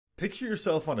Picture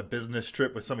yourself on a business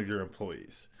trip with some of your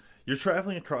employees. You're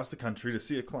traveling across the country to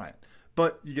see a client,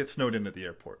 but you get snowed in at the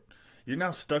airport. You're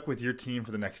now stuck with your team for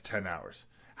the next 10 hours.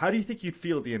 How do you think you'd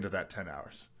feel at the end of that 10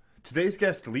 hours? Today's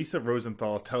guest, Lisa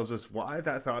Rosenthal, tells us why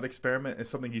that thought experiment is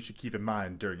something you should keep in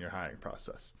mind during your hiring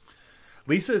process.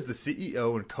 Lisa is the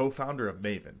CEO and co-founder of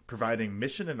Mayvin, providing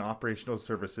mission and operational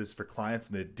services for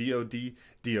clients in the DoD,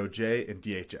 DOJ, and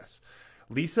DHS.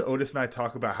 Lisa, Otis, and I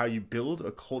talk about how you build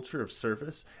a culture of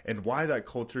service and why that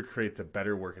culture creates a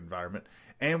better work environment.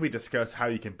 And we discuss how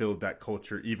you can build that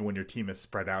culture even when your team is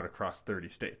spread out across 30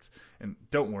 states. And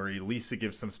don't worry, Lisa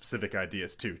gives some specific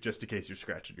ideas too, just in case you're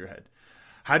scratching your head.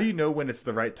 How do you know when it's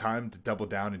the right time to double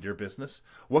down in your business?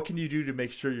 What can you do to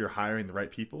make sure you're hiring the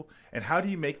right people? And how do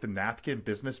you make the napkin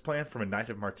business plan from a night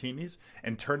of martinis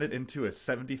and turn it into a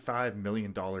 $75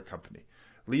 million company?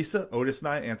 Lisa, Otis, and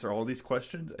I answer all these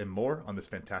questions and more on this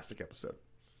fantastic episode.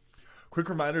 Quick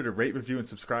reminder to rate, review, and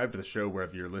subscribe to the show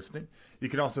wherever you're listening. You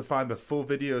can also find the full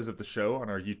videos of the show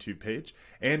on our YouTube page.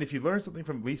 And if you learn something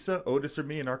from Lisa, Otis, or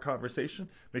me in our conversation,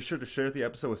 make sure to share the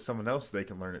episode with someone else so they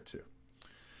can learn it too.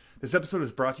 This episode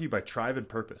is brought to you by Tribe and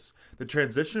Purpose. The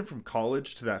transition from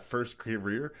college to that first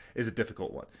career is a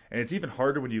difficult one, and it's even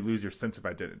harder when you lose your sense of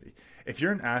identity. If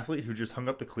you're an athlete who just hung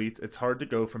up the cleats, it's hard to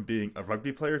go from being a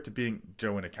rugby player to being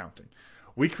Joe in accounting.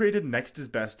 We created Next is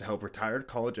Best to help retired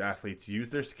college athletes use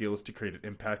their skills to create an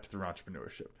impact through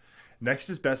entrepreneurship.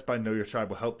 Next is Best by Know Your Tribe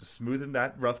will help to smoothen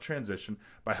that rough transition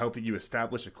by helping you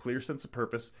establish a clear sense of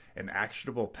purpose, an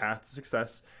actionable path to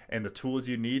success, and the tools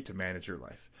you need to manage your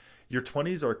life. Your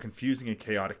 20s are a confusing and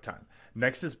chaotic time.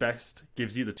 Next is Best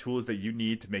gives you the tools that you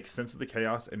need to make sense of the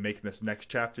chaos and making this next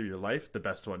chapter of your life the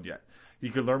best one yet. You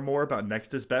can learn more about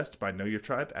Next is Best by Know Your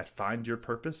Tribe at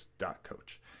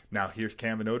findyourpurpose.coach. Now here's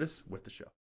Cam and Otis with the show.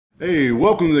 Hey,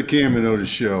 welcome to the Cam and Otis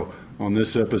Show. On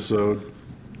this episode,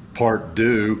 part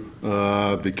due,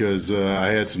 because I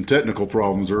had some technical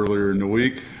problems earlier in the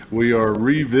week, we are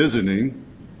revisiting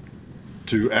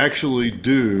to actually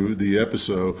do the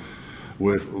episode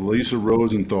with Lisa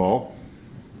Rosenthal,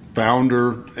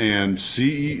 founder and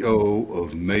CEO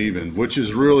of Mayvin, which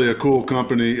is really a cool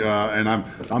company, and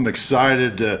I'm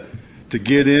excited to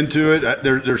get into it.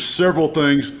 There's several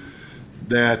things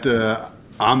that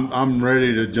I'm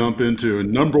ready to jump into.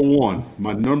 And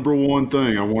my number one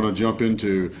thing I want to jump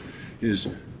into is,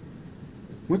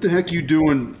 what the heck you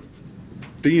doing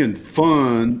being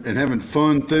fun and having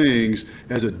fun things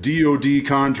as a DOD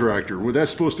contractor? Well, that's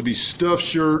supposed to be stuffed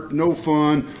shirt, no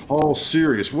fun, all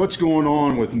serious. What's going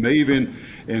on with Mayvin,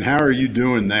 and how are you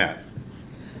doing that?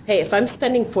 Hey, if I'm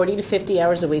spending 40 to 50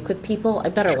 hours a week with people, I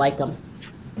better like them.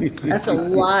 That's a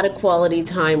lot of quality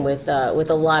time with a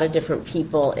lot of different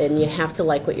people, and you have to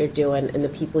like what you're doing and the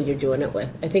people you're doing it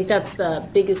with. I think that's the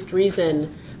biggest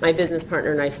reason my business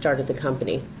partner and I started the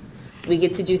company. We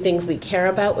get to do things we care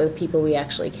about with people we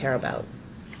actually care about.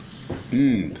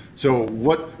 So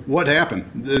what happened?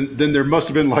 Then there must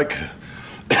have been like,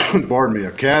 pardon me,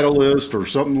 a catalyst or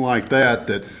something like that,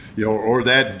 or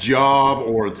that job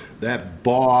or that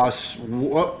boss.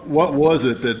 What was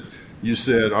it that you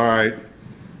said, all right,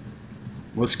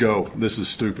 let's go, this is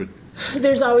stupid?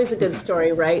 There's always a good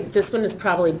story, right? This one is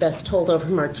probably best told over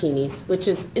martinis, which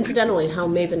is incidentally how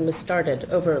Mayvin was started,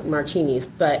 over martinis.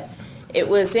 But it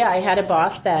was, I had a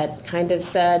boss that kind of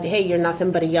said, hey, you're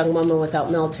nothing but a young woman without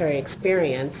military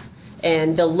experience.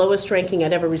 And the lowest ranking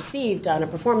I'd ever received on a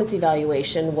performance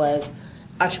evaluation was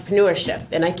entrepreneurship.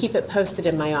 And I keep it posted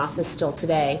in my office still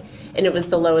today. And it was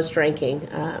the lowest ranking.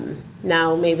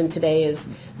 Now Mayvin today is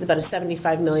about a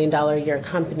 $75 million a year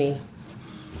company.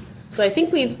 So I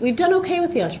think we've done okay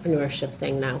with the entrepreneurship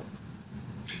thing now.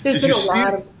 There's been a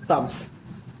lot of bumps.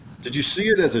 Did you see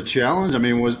it as a challenge? I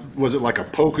mean, was it like a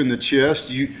poke in the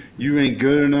chest? You ain't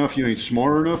good enough, you ain't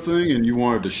smart enough thing, and you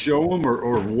wanted to show them,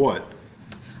 or what?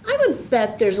 I would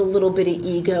bet there's a little bit of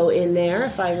ego in there,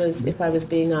 if I was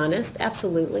being honest.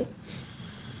 Absolutely.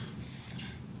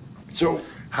 So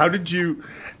how did you,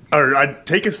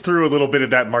 take us through a little bit of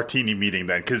that martini meeting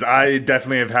then, because I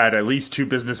definitely have had at least 2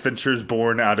 business ventures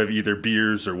born out of either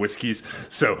beers or whiskeys.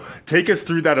 So take us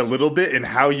through that a little bit and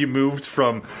how you moved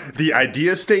from the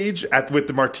idea stage with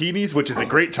the martinis, which is a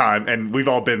great time, and we've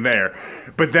all been there.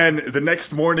 But then the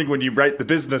next morning when you write the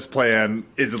business plan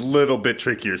is a little bit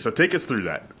trickier. So take us through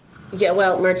that. Yeah,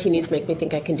 well, martinis make me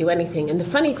think I can do anything. And the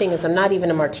funny thing is I'm not even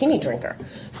a martini drinker.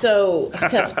 So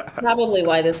that's probably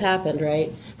why this happened, right?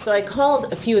 So I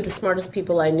called a few of the smartest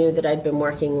people I knew that I'd been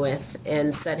working with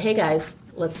and said, hey, guys,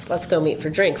 let's go meet for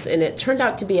drinks. And it turned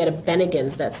out to be at a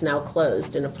Bennigan's that's now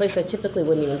closed, in a place I typically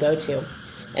wouldn't even go to,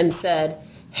 and said,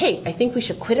 hey, I think we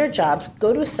should quit our jobs,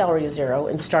 go to a salary zero,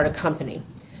 and start a company.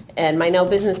 And my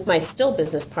still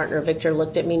business partner, Victor,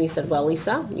 looked at me and he said, well,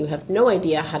 Lisa, you have no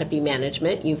idea how to be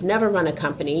management. You've never run a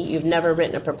company. You've never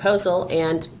written a proposal.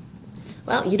 And,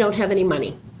 well, you don't have any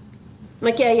money. I'm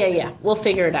like, yeah. We'll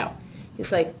figure it out.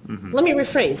 He's like, let me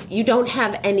rephrase. You don't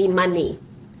have any money.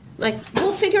 I'm like,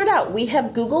 we'll figure it out. We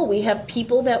have Google. We have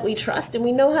people that we trust, and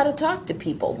we know how to talk to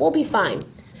people. We'll be fine.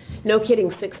 No kidding.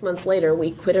 6 months later,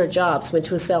 we quit our jobs, went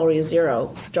to a salary of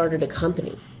zero, started a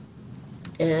company.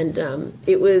 And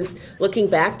it was, looking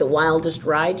back, the wildest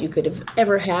ride you could have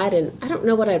ever had. And I don't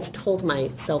know what I've told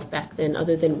myself back then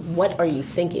other than, what are you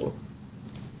thinking?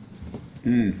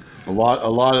 A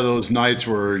lot of those nights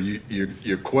where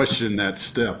you question that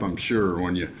step, I'm sure,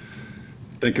 when you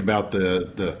think about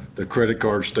the credit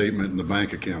card statement and the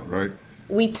bank account, right?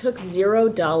 We took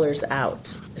 $0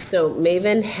 out. So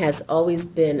Mayvin has always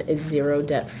been a zero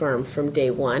debt firm from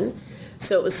day one.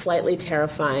 So it was slightly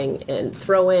terrifying. And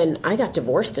throw in, I got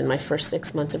divorced in my first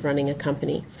 6 months of running a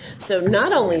company. So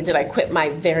not only did I quit my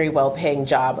very well-paying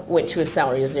job, went to a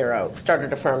salary of zero,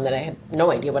 started a firm that I had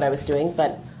no idea what I was doing,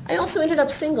 but I also ended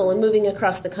up single and moving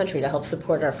across the country to help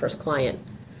support our first client.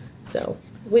 So,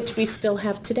 which we still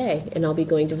have today, and I'll be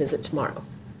going to visit tomorrow.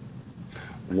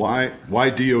 Why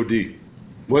DOD?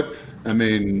 Was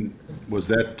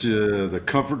that the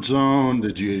comfort zone?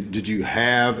 Did you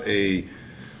have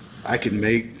I can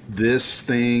make this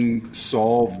thing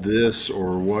solve this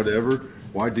or whatever?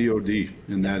 Why DOD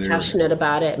in that area? Passionate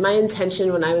about it. My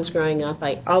intention when I was growing up,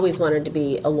 I always wanted to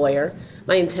be a lawyer.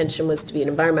 My intention was to be an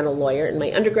environmental lawyer. In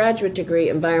my undergraduate degree,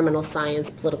 environmental science,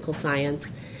 political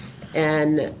science.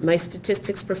 And my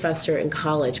statistics professor in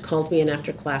college called me in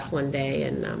after class one day,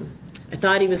 and I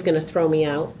thought he was going to throw me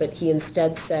out, but he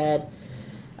instead said,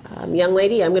 young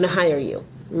lady, I'm going to hire you.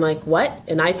 I'm like, what?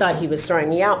 And I thought he was throwing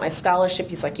me out, my scholarship.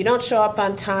 He's like, you don't show up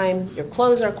on time, your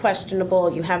clothes are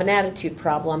questionable, you have an attitude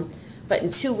problem, but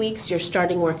in 2 weeks you're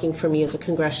starting working for me as a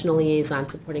congressional liaison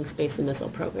supporting space and missile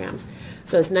programs.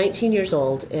 So I was 19 years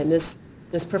old, and this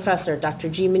professor, Dr.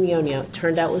 G. Mignogno,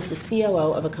 turned out was the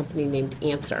COO of a company named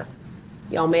Answer.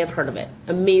 Y'all may have heard of it.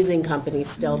 Amazing company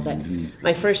still, but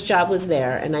my first job was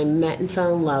there, and I met and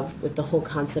fell in love with the whole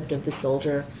concept of the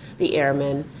soldier, the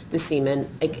airman, the seaman.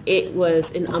 It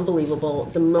was an unbelievable.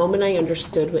 The moment I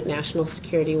understood what national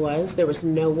security was, there was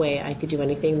no way I could do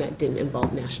anything that didn't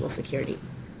involve national security.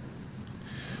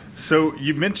 So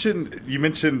you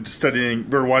mentioned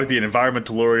studying or wanting to be an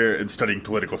environmental lawyer and studying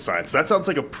political science. That sounds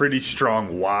like a pretty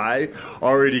strong why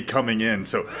already coming in.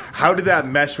 So how did that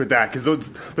mesh with that? Because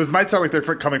those might sound like they're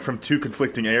coming from two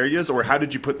conflicting areas, or how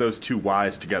did you put those two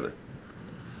whys together?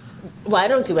 Well, I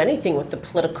don't do anything with the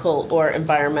political or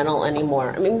environmental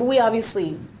anymore. I mean, we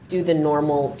obviously do the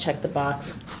normal check the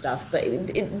box stuff, but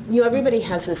everybody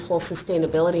has this whole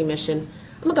sustainability mission.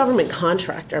 I'm a government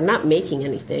contractor. I'm not making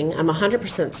anything. I'm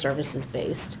 100% services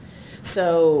based.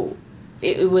 So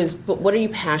it was, but what are you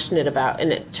passionate about?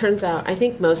 And it turns out, I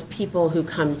think most people who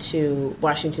come to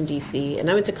Washington, D.C., and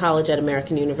I went to college at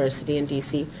American University in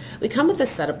D.C., we come with a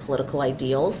set of political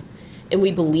ideals, and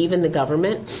we believe in the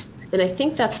government. And I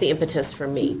think that's the impetus for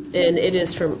me, and it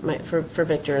is for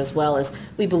Victor as well, is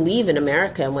we believe in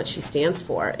America and what she stands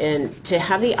for. And to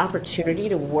have the opportunity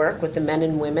to work with the men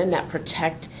and women that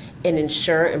protect and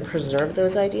ensure and preserve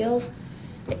those ideals,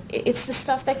 it's the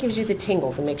stuff that gives you the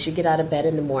tingles and makes you get out of bed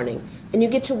in the morning. And you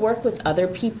get to work with other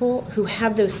people who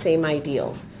have those same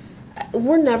ideals.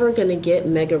 We're never going to get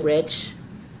mega rich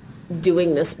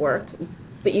doing this work,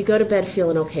 but you go to bed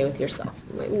feeling okay with yourself.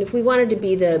 I mean, if we wanted to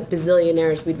be the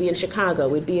bazillionaires, we'd be in Chicago,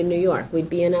 we'd be in New York, we'd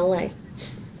be in LA.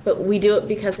 But we do it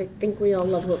because I think we all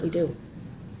love what we do.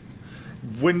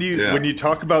 When you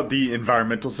talk about the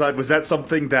environmental side, was that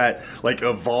something that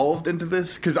evolved into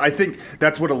this? Because I think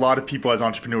that's what a lot of people as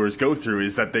entrepreneurs go through,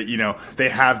 is that they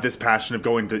have this passion of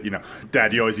going to,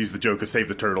 Dad, you always use the joke of save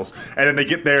the turtles, and then they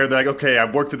get there, they're like, okay,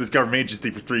 I've worked at this government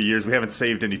agency for 3 years, we haven't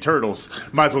saved any turtles,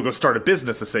 might as well go start a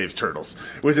business that saves turtles.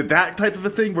 Was it that type of a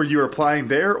thing where you were applying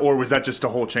there, or was that just a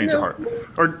whole change of heart?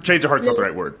 Or change of heart's not the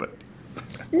right word, but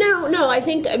no, I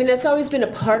think that's always been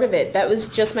a part of it. That was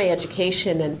just my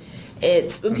education. And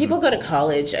it's when people go to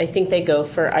college, I think they go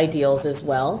for ideals as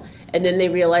well, and then they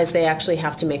realize they actually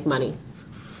have to make money.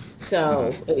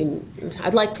 So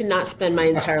I'd like to not spend my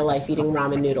entire life eating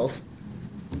ramen noodles.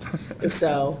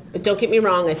 So don't get me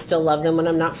wrong, I still love them when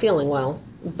I'm not feeling well,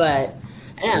 but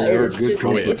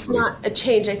it's not a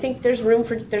change. I think there's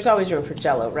always room for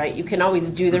Jell-O, right? You can always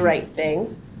do the right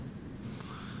thing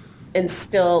and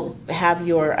still have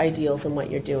your ideals in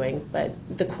what you're doing. But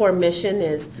the core mission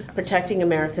is protecting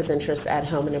America's interests at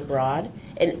home and abroad.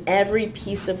 And every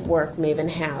piece of work Mayvin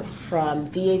has, from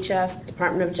DHS,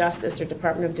 Department of Justice, or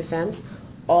Department of Defense,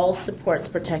 all supports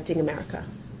protecting America.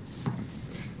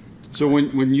 So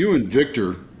when you and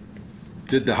Victor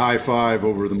did the high five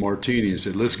over the martini and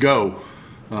said, let's go,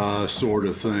 sort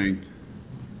of thing,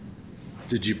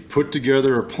 did you put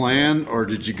together a plan, or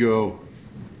did you go,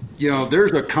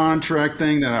 there's a contract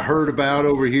thing that I heard about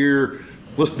over here,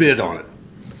 let's bid on it?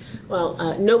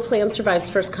 Well, no plan survives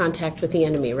first contact with the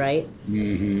enemy, right?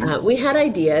 Mm-hmm. We had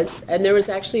ideas, and there was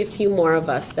actually a few more of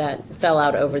us that fell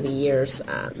out over the years.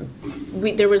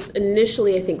 There was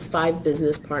initially, I think, 5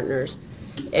 business partners,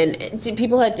 and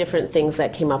people had different things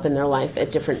that came up in their life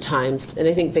at different times. And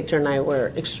I think Victor and I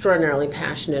were extraordinarily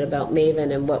passionate about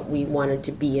Mayvin and what we wanted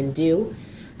to be and do.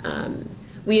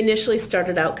 We initially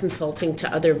started out consulting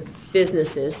to other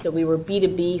businesses, so we were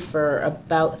B2B for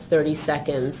about 30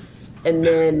 seconds, and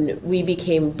then we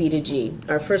became B2G.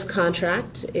 Our first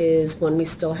contract is one we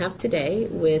still have today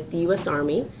with the U.S.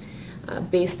 Army,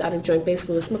 based out of Joint Base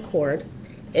Lewis McChord,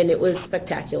 and it was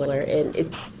spectacular. And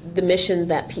it's the mission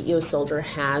that PEO Soldier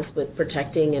has with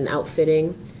protecting and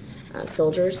outfitting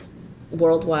soldiers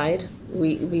worldwide.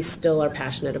 We still are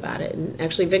passionate about it. And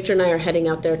actually, Victor and I are heading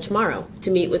out there tomorrow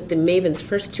to meet with the Mayvin's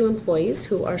first 2 employees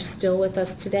who are still with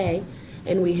us today.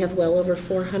 And we have well over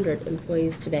 400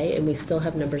 employees today, and we still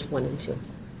have numbers 1 and 2.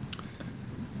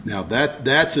 Now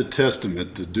that's a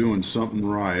testament to doing something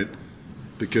right,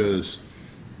 because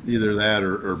either that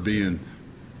or being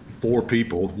 4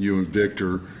 people, you and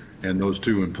Victor, and those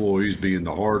 2 employees being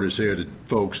the hardest headed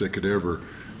folks that could ever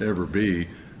be.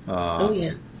 Oh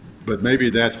yeah. But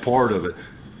maybe that's part of it.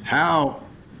 How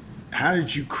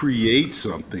did you create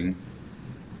something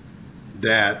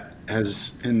that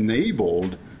has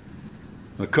enabled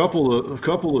a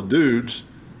couple of dudes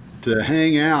to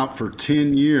hang out for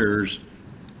 10 years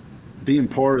being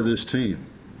part of this team?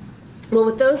 Well,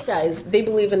 with those guys, they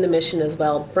believe in the mission as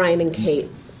well. Brian and Kate,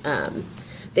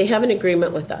 they have an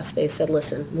agreement with us. They said,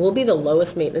 listen, we'll be the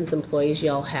lowest maintenance employees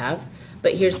y'all have,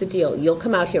 but here's the deal. You'll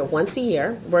come out here once a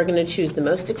year. We're going to choose the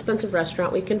most expensive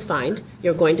restaurant we can find.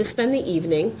 You're going to spend the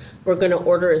evening. We're going to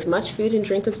order as much food and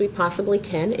drink as we possibly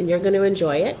can, and you're going to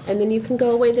enjoy it. And then you can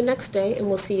go away the next day, and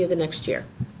we'll see you the next year.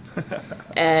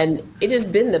 And it has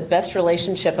been the best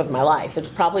relationship of my life. It's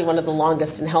probably one of the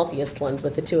longest and healthiest ones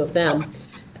with the 2 of them.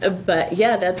 But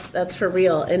yeah, that's for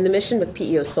real. And the mission with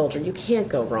PEO Soldier, you can't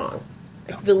go wrong.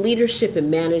 The leadership and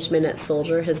management at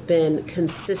Soldier has been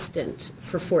consistent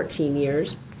for 14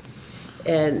 years,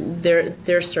 and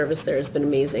their service there has been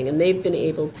amazing, and they've been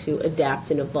able to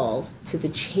adapt and evolve to the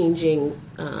changing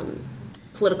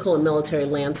political and military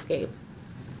landscape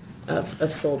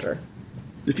of Soldier.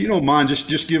 If you don't mind,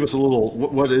 just give us a little.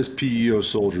 What is PEO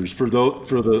Soldiers for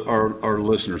our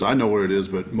listeners? I know what it is,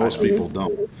 but most people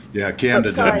don't. Yeah, Cam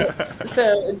did that.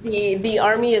 So the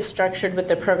Army is structured with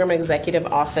the Program Executive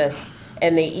Office,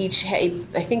 and they each I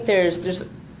think there's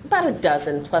about a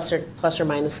dozen plus or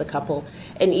minus a couple,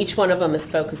 and each one of them is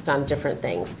focused on different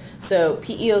things. So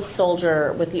PEO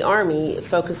Soldier with the Army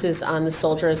focuses on the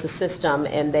soldier as a system,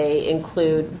 and they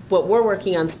include what we're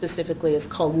working on specifically is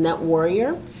called Net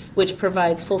Warrior, which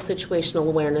provides full situational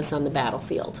awareness on the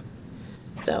battlefield.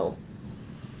 So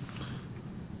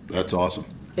that's awesome.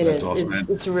 That's awesome.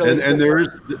 It's really and there is,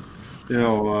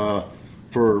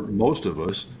 for most of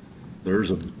us,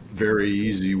 there's a very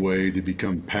easy way to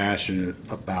become passionate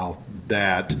about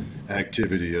that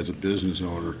activity as a business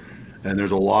owner. And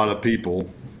there's a lot of people,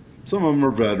 some of them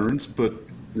are veterans, but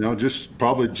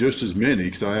probably just as many,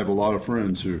 because I have a lot of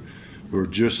friends who are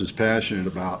just as passionate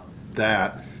about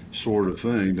that sort of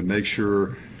thing, to make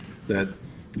sure that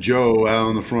Joe out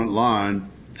on the front line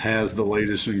has the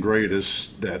latest and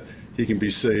greatest, that he can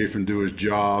be safe and do his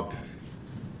job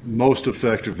most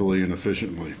effectively and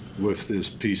efficiently with this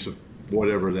piece of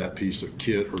whatever that piece of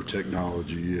kit or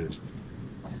technology is.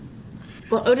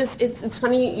 Well, Otis, it's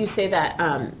funny you say that.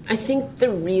 I think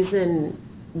the reason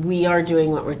we are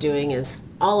doing what we're doing is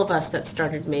all of us that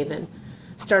started Mayvin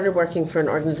started working for an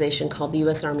organization called the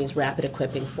U.S. Army's Rapid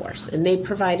Equipping Force, and they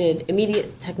provided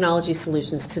immediate technology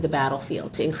solutions to the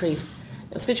battlefield to increase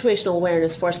situational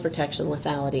awareness, force protection,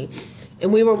 lethality.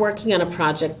 And we were working on a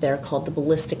project there called the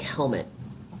Ballistic helmet.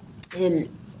 And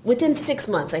within 6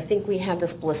 months, I think we had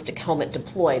this ballistic helmet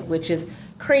deployed, which is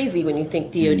crazy when you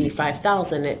think DoD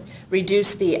 5000. It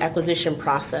reduced the acquisition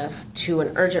process to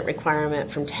an urgent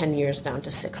requirement from 10 years down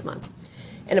to 6 months.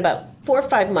 And about 4 or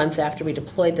 5 months after we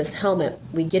deployed this helmet,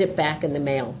 we get it back in the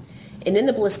mail. And in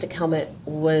the ballistic helmet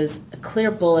was a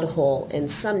clear bullet hole, and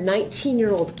some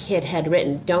 19-year-old kid had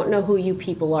written, "Don't know who you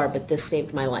people are, but this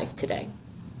saved my life today."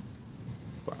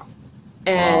 Wow.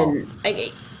 And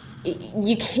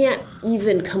you can't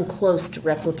even come close to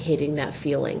replicating that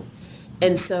feeling.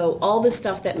 And so all the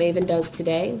stuff that Mayvin does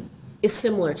today, is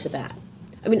similar to that.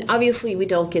 I mean, obviously, we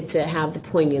don't get to have the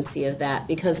poignancy of that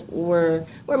because we're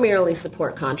merely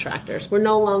support contractors. We're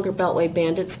no longer Beltway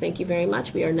bandits, thank you very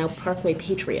much. We are now Parkway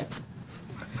patriots.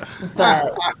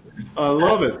 But I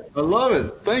love it. I love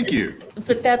it. Thank you.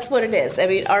 But that's what it is. I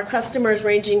mean, our customers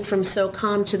ranging from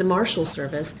SOCOM to the Marshal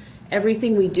Service,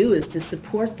 everything we do is to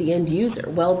support the end user.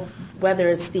 Well, whether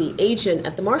it's the agent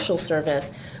at the Marshal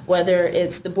Service, whether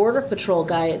it's the Border Patrol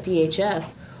guy at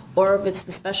DHS, or if it's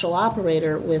the special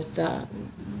operator with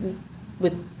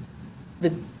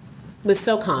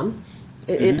SOCOM,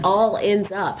 it all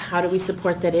ends up, how do we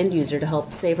support that end user to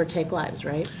help save or take lives,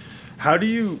 right? How do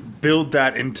you build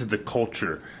that into the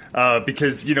culture?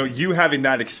 Because, you having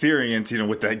that experience,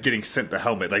 with that getting sent the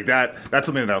helmet, like that's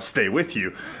something that'll stay with you.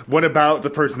 What about the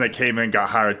person that came in and got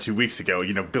hired 2 weeks ago,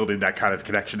 building that kind of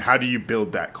connection? How do you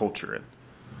build that culture in?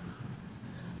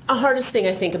 The hardest thing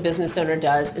I think a business owner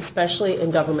does, especially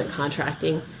in government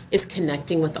contracting, is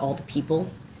connecting with all the people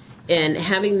and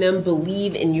having them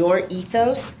believe in your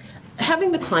ethos.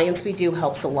 Having the clients we do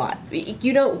helps a lot.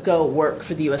 You don't go work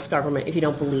for the U.S. government if you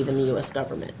don't believe in the U.S.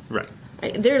 government. Right.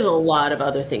 There's a lot of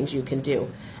other things you can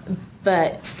do.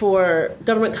 But for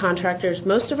government contractors,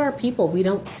 most of our people we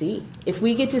don't see. If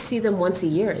we get to see them once a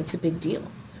year, it's a big deal.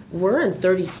 We're in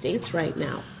 30 states right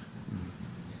now.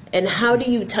 And how do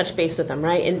you touch base with them,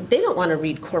 right? And they don't want to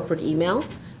read corporate email.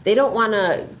 They don't want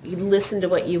to listen to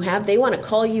what you have. They want to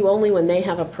call you only when they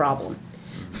have a problem.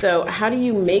 So how do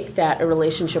you make that a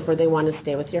relationship where they want to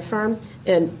stay with your firm?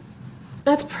 And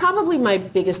that's probably my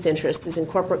biggest interest is in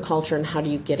corporate culture and how do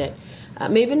you get it.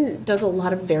 Mayvin does a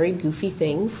lot of very goofy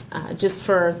things. Just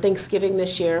for Thanksgiving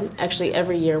this year, actually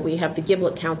every year we have the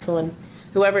Giblet Council, and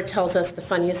whoever tells us the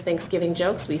funniest Thanksgiving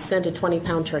jokes, we send a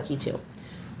 20-pound turkey to.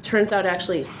 Turns out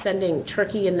actually sending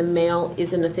turkey in the mail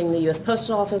isn't a thing the U.S.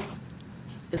 Postal Office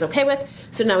is okay with,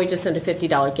 so now we just send a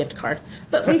 $50 gift card.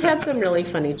 But we've had some really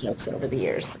funny jokes over the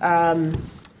years.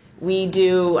 We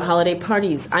do holiday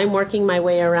parties. I'm working my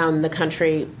way around the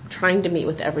country trying to meet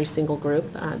with every single group.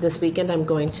 This weekend I'm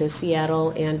going to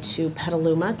Seattle and to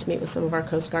Petaluma to meet with some of our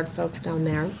Coast Guard folks down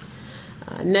there.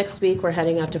 Next week we're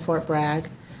heading out to Fort Bragg.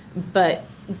 But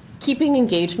keeping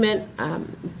engagement, I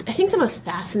think the most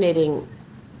fascinating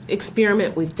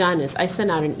experiment we've done is I sent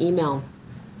out an email,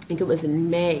 I think it was in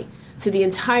May, to the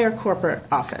entire corporate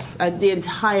office, the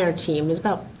entire team, there's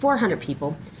about 400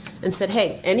 people, and said,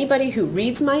 hey, anybody who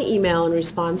reads my email and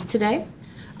responds today,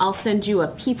 I'll send you a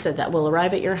pizza that will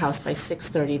arrive at your house by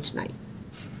 6:30 tonight.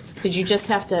 Did you just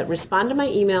have to respond to my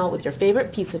email with your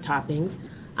favorite pizza toppings?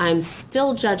 I'm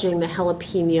still judging the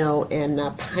jalapeno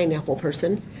and pineapple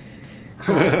person.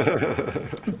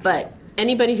 But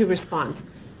anybody who responds.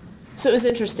 So it was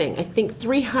interesting. I think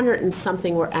 300 and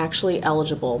something were actually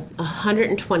eligible.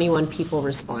 121 people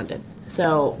responded.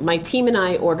 So my team and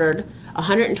I ordered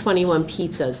 121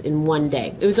 pizzas in one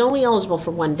day. It was only eligible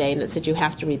for one day, and it said you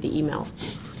have to read the emails.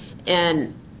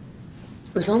 And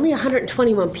it was only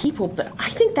 121 people, but I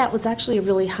think that was actually a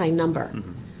really high number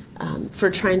for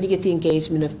trying to get the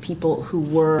engagement of people who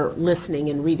were listening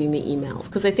and reading the emails.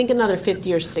 Because I think another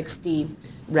 50 or 60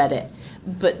 read it.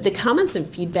 But the comments and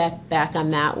feedback back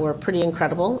on that were pretty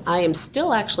incredible. I am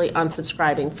still actually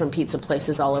unsubscribing from pizza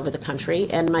places all over the country,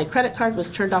 and my credit card was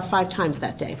turned off 5 times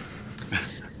that day.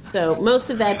 So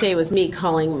most of that day was me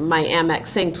calling my Amex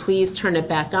saying, please turn it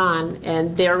back on.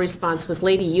 And their response was,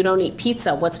 lady, you don't eat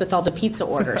pizza. What's with all the pizza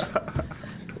orders?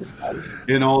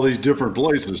 In all these different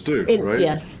places, too, right?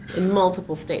 Yes, in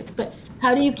multiple states. But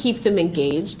how do you keep them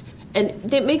engaged?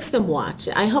 And it makes them watch.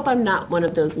 I hope I'm not one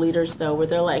of those leaders, though, where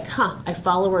they're like, I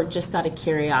follow her just out of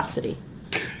curiosity.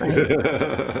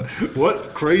 Right?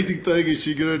 What crazy thing is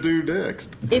she going to do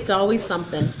next? It's always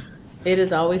something. It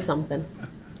is always something.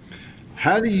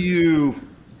 How do you?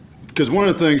 Because one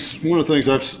of the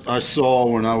things I saw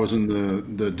when I was in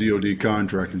the DoD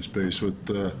contracting space with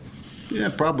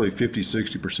probably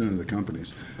 50-60% of the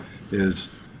companies is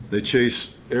they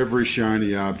chase every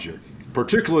shiny object,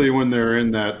 particularly when they're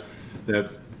in that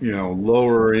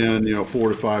lower end, 4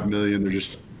 to 5 million. They're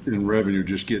just in revenue,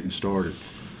 just getting started.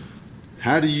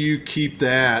 How do you keep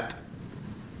that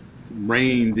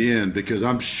reined in? Because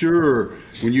I'm sure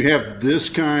when you have this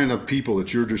kind of people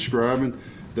that you're describing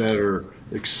that are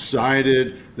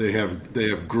excited, they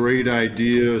have great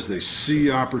ideas, they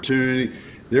see opportunity.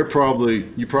 You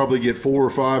probably get 4 or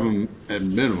 5 of them at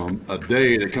minimum a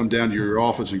day that come down to your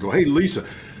office and go, hey, Lisa,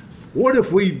 what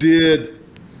if we did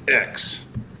X?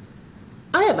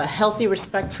 I have a healthy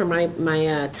respect for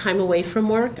my time away from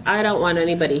work. I don't want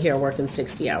anybody here working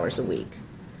 60 hours a week.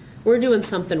 We're doing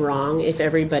something wrong if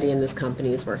everybody in this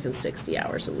company is working 60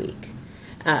 hours a week.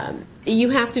 You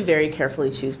have to very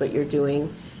carefully choose what you're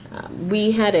doing.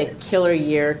 We had a killer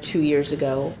year 2 years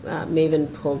ago.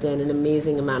 Mayvin pulled in an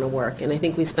amazing amount of work, and I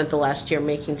think we spent the last year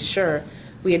making sure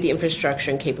we had the infrastructure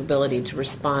and capability to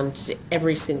respond to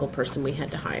every single person we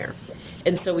had to hire.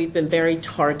 And so we've been very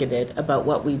targeted about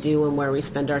what we do and where we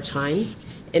spend our time.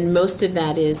 And most of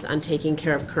that is on taking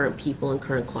care of current people and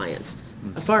current clients.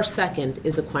 A far second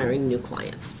is acquiring new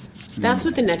clients. That's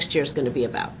what the next year is going to be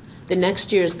about. The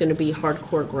next year is going to be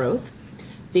hardcore growth,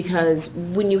 because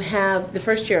when you have the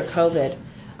first year of COVID,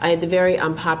 I had the very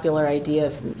unpopular idea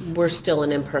of we're still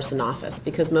an in-person office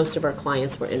because most of our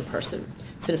clients were in person.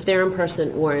 So if they're in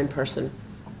person, we're in person.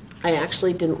 I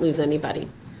actually didn't lose anybody.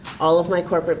 All of my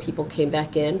corporate people came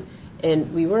back in,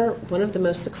 and we were one of the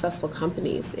most successful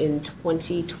companies in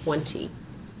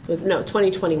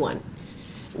 2021.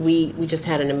 We just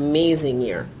had an amazing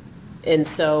year. And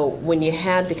so when you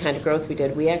had the kind of growth we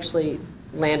did, we actually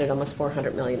landed almost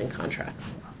 $400 million in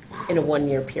contracts in a 1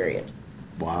 year period.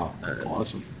 Wow,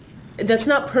 awesome. That's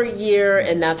not per year,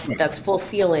 and that's full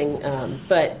ceiling,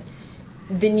 but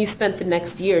then you spent the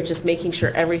next year just making sure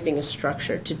everything is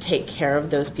structured to take care of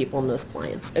those people and those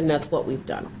clients, and that's what we've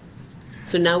done.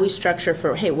 So now we structure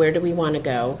for, hey, where do we want to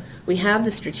go? We have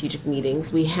the strategic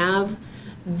meetings, we have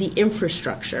the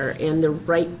infrastructure and the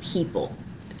right people.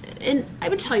 And I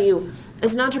would tell you,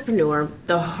 as an entrepreneur,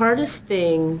 the hardest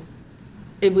thing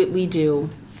we do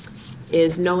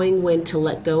is knowing when to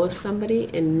let go of somebody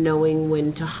and knowing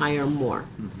when to hire more.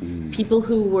 Mm-hmm. People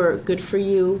who were good for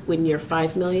you when you're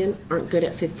 5 million aren't good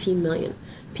at 15 million.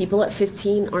 People at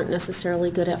 15 aren't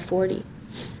necessarily good at 40.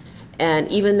 And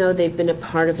even though they've been a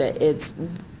part of it, it's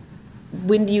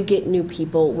when do you get new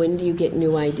people? When do you get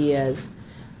new ideas?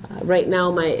 Right now,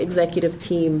 my executive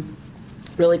team,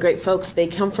 really great folks, they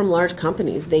come from large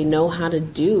companies. They know how to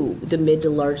do the mid to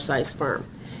large size firm.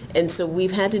 And so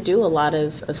we've had to do a lot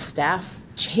of staff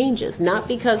changes, not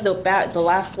because the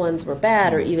last ones were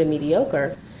bad or even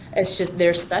mediocre. It's just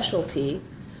their specialty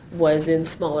was in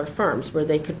smaller firms where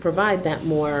they could provide that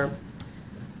more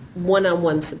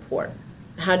one-on-one support.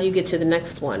 How do you get to the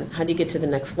next one? How do you get to the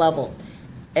next level?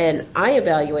 And I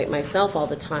evaluate myself all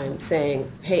the time saying,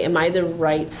 hey, am I the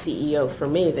right CEO for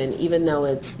Mayvin, even though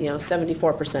it's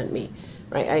 74% me,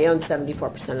 right? I own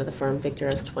 74% of the firm. Victor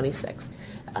has 26%.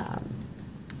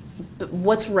 But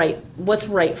what's right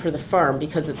for the firm,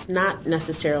 because it's not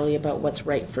necessarily about what's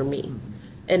right for me.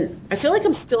 And I feel like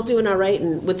I'm still doing all right,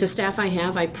 and with the staff I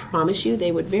have, I promise you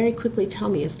they would very quickly tell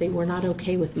me if they were not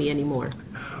okay with me anymore.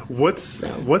 What's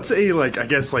a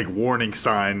warning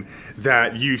sign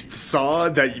that you saw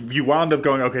that you wound up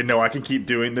going, okay, no, I can keep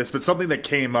doing this, but something that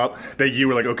came up that you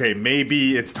were like, okay,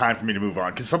 maybe it's time for me to move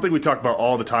on? Because something we talk about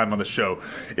all the time on the show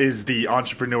is the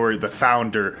entrepreneur, the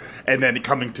founder, and then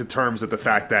coming to terms with the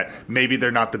fact that maybe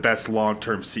they're not the best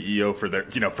long-term CEO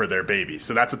for their baby.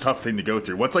 So that's a tough thing to go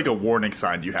through. What's like a warning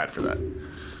sign you had for that?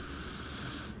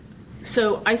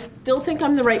 So I still think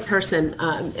I'm the right person.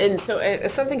 And so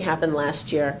something happened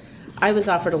last year. I was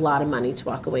offered a lot of money to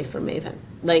walk away from Mayvin,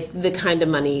 like the kind of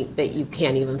money that you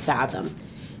can't even fathom.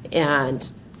 And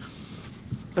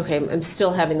okay, I'm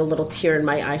still having a little tear in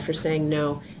my eye for saying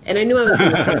no. And I knew I was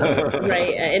going to say no,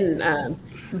 right? And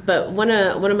but one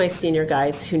of my senior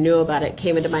guys who knew about it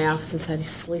came into my office and said,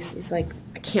 he's like,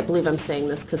 I can't believe I'm saying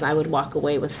this because I would walk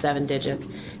away with 7 digits.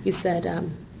 He said,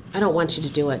 I don't want you to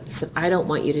do it. He said, I don't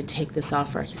want you to take this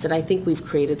offer. He said, I think we've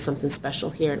created something special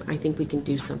here, and I think we can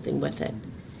do something with it.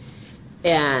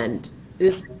 And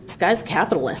this guy's a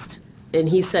capitalist. And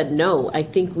he said, no, I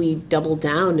think we double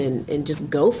down and just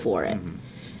go for it. Mm-hmm.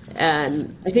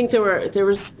 And I think there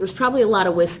was probably a lot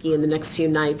of whiskey in the next few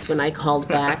nights when I called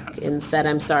back and said,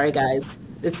 I'm sorry, guys,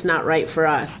 it's not right for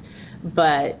us.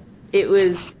 But it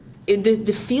was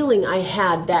the feeling I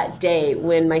had that day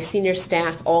when my senior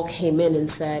staff all came in and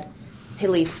said, hey,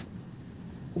 Lise,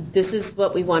 this is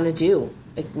what we want to do.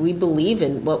 Like, we believe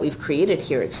in what we've created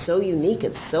here. It's so unique.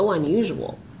 It's so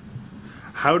unusual.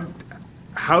 How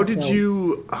did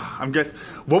you,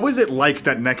 what was it like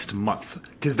that next month?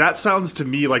 Because that sounds to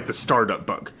me like the startup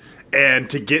bug. And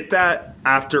to get that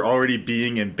after already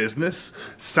being in business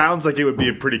sounds like it would be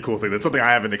a pretty cool thing. That's something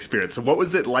I haven't experienced. So what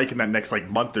was it like in that next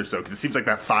month or so? Because it seems like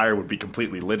that fire would be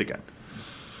completely lit again.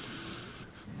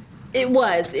 It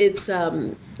was.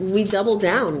 We doubled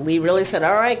down. We really said,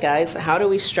 all right, guys, how do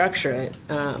we structure it?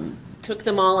 Took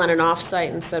them all on an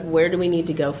offsite and said, where do we need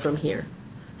to go from here?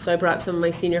 So I brought some of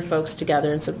my senior folks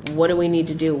together and said, what do we need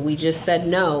to do? We just said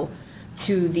no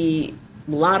to the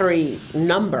lottery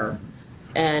number.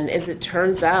 And as it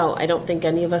turns out, I don't think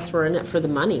any of us were in it for the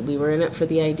money. We were in it for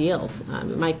the ideals.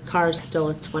 My car's still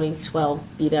a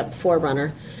 2012 beat-up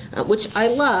 4Runner, which I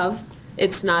love.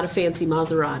 It's not a fancy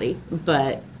Maserati,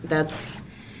 but that's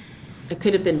I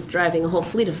could have been driving a whole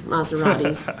fleet of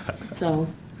Maseratis. So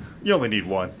You only need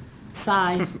one.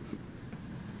 sigh.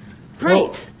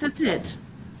 Right, that's it.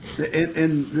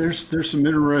 And there's some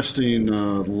interesting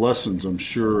lessons, I'm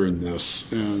sure, in this,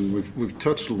 and we've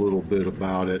touched a little bit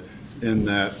about it. In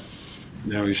that,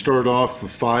 you start off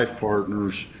with 5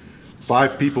 partners,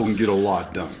 5 people can get a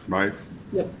lot done, right?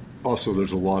 Yep. Also,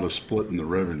 there's a lot of splitting the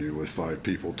revenue with 5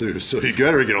 people too, so you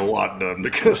got to get a lot done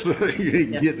because you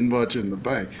ain't getting much in the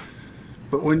bank.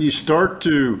 But when you start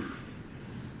to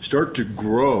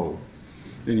grow,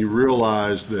 and you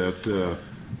realize that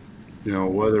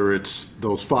whether it's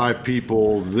those 5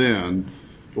 people then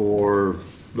or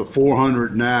the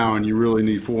 400 now, and you really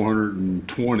need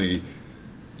 420.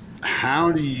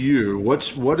 How do you?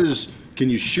 Can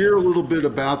you share a little bit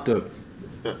about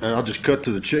I'll just cut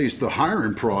to the chase, the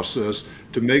hiring process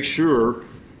to make sure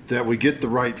that we get the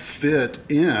right fit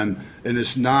in, and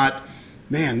it's not,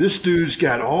 man, this dude's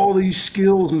got all these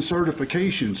skills and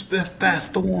certifications. That's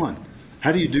the one.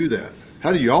 How do you do that?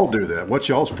 How do y'all do that? What's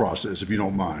y'all's process, if you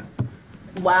don't mind?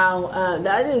 Wow,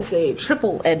 that is a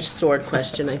triple-edged sword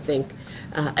question, I think.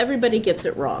 Everybody gets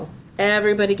it wrong.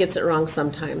 Everybody gets it wrong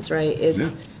sometimes, right?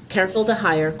 It's careful to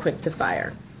hire, quick to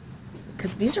fire.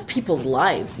 Because these are people's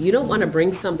lives. You don't want to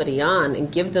bring somebody on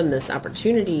and give them this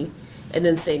opportunity and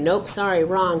then say, nope, sorry,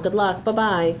 wrong, good luck,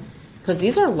 bye-bye. Because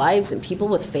these are lives and people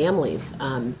with families.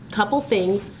 Couple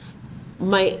things.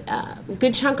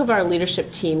 Good chunk of our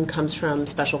leadership team comes from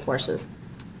Special Forces.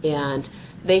 And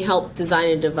they help design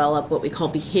and develop what we call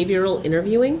behavioral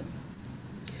interviewing,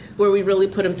 where we really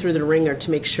put them through the ringer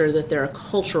to make sure that they're a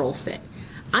cultural fit.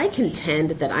 I contend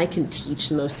that I can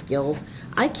teach most skills.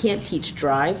 I can't teach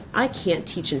drive, I can't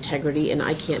teach integrity, and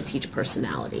I can't teach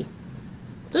personality.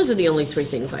 Those are the only 3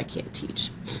 things I can't teach.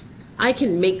 I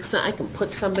can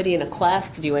put somebody in a class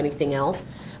to do anything else,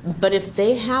 but if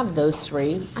they have those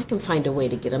 3, I can find a way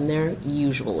to get them there,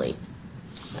 usually.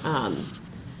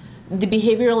 The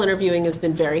behavioral interviewing has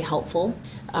been very helpful.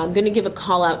 I'm going to give a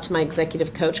call out to my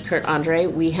executive coach, Kurt Andre.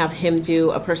 We have him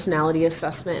do a personality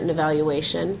assessment and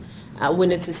evaluation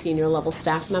when it's a senior level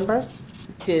staff member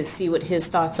to see what his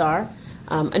thoughts are.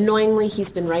 Annoyingly, he's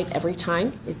been right every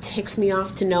time. It ticks me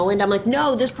off to no end. I'm like,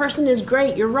 no, this person is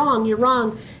great. You're wrong. You're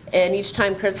wrong. And each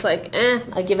time Kurt's like,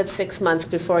 I give it 6 months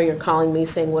before you're calling me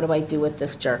saying, what do I do with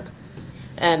this jerk?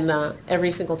 And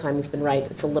every single time he's been right.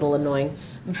 It's a little annoying.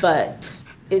 But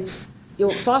it's,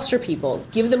 foster people.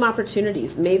 Give them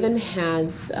opportunities. Mayvin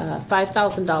has a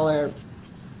 $5,000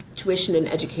 tuition and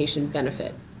education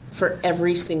benefit for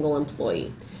every single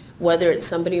employee. Whether it's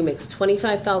somebody who makes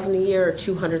 $25,000 a year or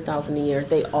 $200,000 a year,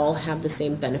 they all have the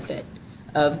same benefit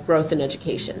of growth and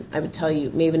education. I would tell you,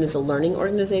 Mayvin is a learning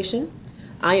organization.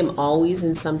 I am always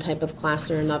in some type of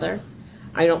class or another.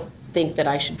 I don't think that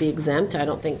I should be exempt. I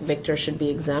don't think Victor should be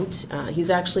exempt. He's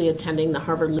actually attending the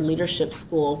Harvard Leadership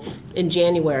School in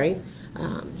January.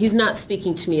 He's not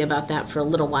speaking to me about that for a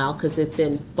little while because it's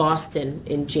in Boston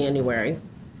in January.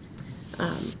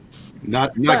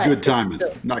 Not good timing.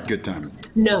 Not good timing.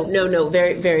 No.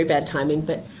 Very, very bad timing.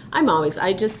 But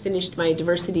I just finished my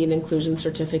diversity and inclusion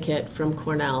certificate from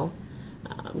Cornell.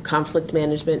 Conflict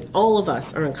management. All of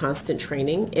us are in constant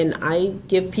training, and I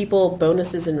give people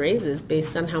bonuses and raises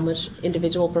based on how much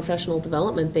individual professional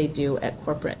development they do at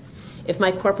corporate. If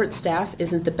my corporate staff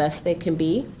isn't the best they can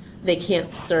be, they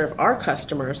can't serve our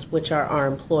customers, which are our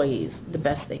employees, the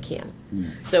best they can.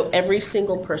 So every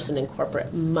single person in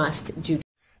corporate must do.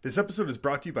 This episode is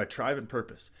brought to you by Tribe and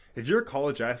Purpose. If you're a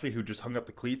college athlete who just hung up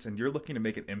the cleats and you're looking to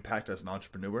make an impact as an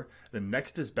entrepreneur, then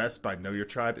Next is Best by Know Your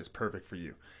Tribe is perfect for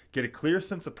you. Get a clear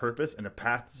sense of purpose and a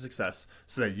path to success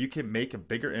so that you can make a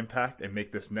bigger impact and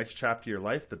make this next chapter of your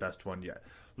life the best one yet.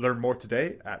 Learn more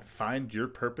today at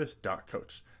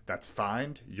findyourpurpose.coach. That's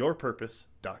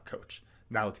findyourpurpose.coach.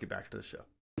 Now let's get back to the show.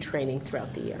 Training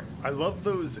throughout the year. I love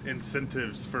those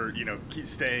incentives for, keep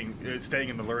staying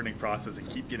in the learning process and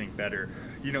keep getting better.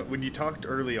 When you talked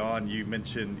early on, you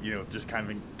mentioned, just kind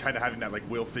of having that like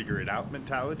we'll figure it out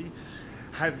mentality.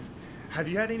 Have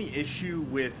you had any issue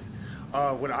with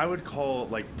what I would call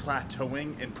like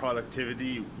plateauing in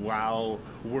productivity while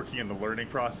working in the learning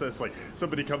process? Like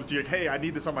somebody comes to you like, hey, I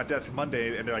need this on my desk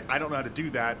Monday, and they're like, I don't know how to do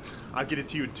that. I'll get it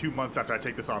to you in 2 months after I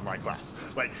take this online class.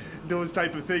 Like those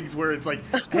type of things where it's like,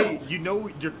 hey,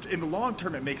 you're in the long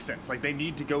term it makes sense. Like they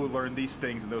need to go learn these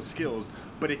things and those skills,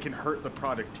 but it can hurt the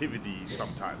productivity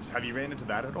sometimes. Have you ran into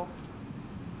that at all?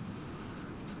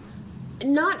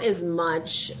 Not as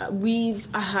much.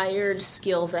 We've hired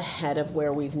skills ahead of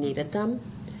where we've needed them.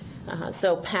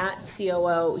 So Pat,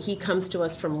 COO, he comes to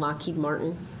us from Lockheed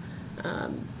Martin.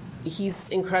 He's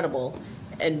incredible.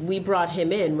 and we brought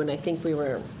him in when I think we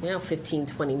were,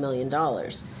 $15-20 million.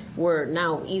 We're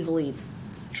now easily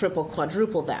triple,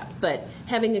 quadruple that. But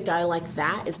having a guy like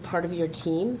that as part of your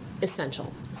team,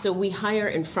 essential. So we hire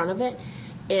in front of it,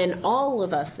 and all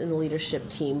of us in the leadership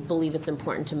team believe it's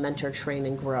important to mentor, train,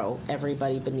 and grow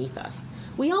everybody beneath us.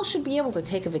 We all should be able to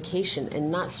take a vacation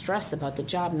and not stress about the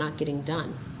job not getting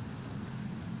done.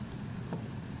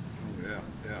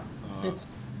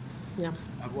 Yeah.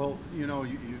 Well, you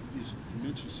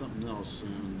mentioned something else,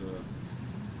 and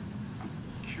I'm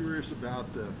curious about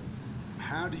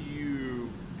how do you,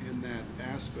 in that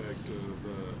aspect of,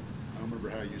 I don't remember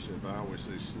how you said, but I always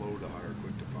say slow to hire,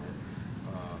 quick to fire.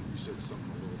 You said something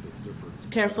a little bit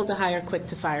different. Careful to hire, quick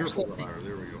to fire. Careful to hire,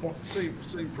 there we go. Yeah.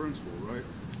 Same principle, right?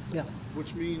 Yeah.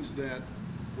 Which means that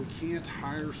we can't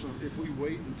hire if we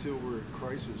wait until we're in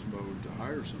crisis mode to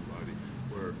hire somebody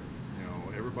where,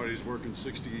 everybody's working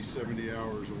 60, 70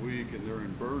 hours a week and they're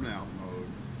in burnout mode,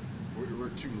 we're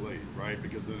too late, right?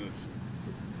 Because then it's,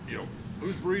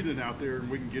 who's breathing out there and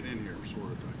we can get in here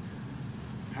sort of thing.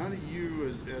 How do you,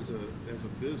 as a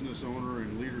business owner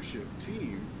and leadership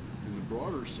team, in the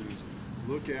broader sense,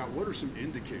 look at what are some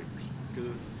indicators? Because,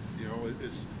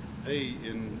 it's, hey,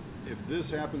 if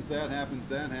this happens, that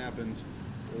happens,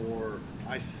 or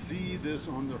I see this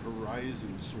on the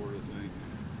horizon sort of thing.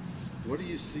 What are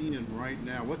you seeing right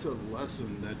now? What's a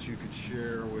lesson that you could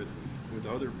share with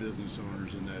other business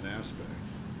owners in that aspect?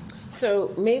 So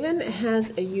Mayvin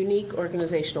has a unique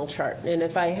organizational chart, and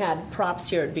if I had props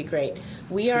here, it'd be great.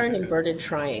 We are an inverted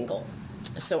triangle.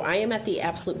 So I am at the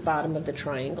absolute bottom of the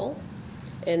triangle,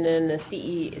 and then the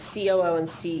COO and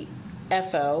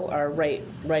CFO are right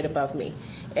above me.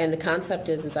 And the concept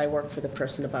is I work for the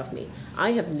person above me.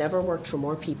 I have never worked for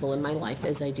more people in my life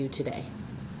as I do today.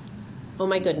 Oh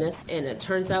my goodness, and it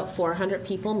turns out 400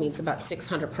 people means about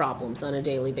 600 problems on a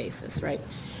daily basis, right?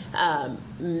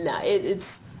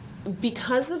 It's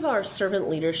because of our servant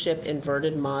leadership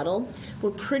inverted model,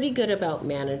 we're pretty good about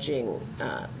managing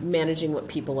what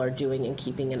people are doing and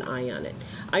keeping an eye on it.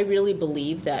 I really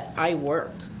believe that I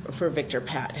work for Victor,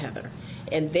 Pat, Heather,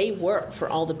 and they work for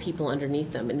all the people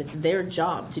underneath them, and it's their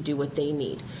job to do what they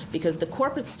need, because the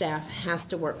corporate staff has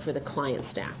to work for the client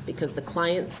staff, because the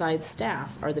client side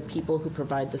staff are the people who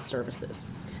provide the services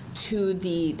to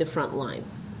the front line.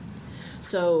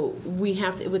 So we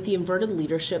have to, with the inverted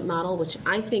leadership model, which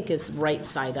I think is right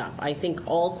side up, I think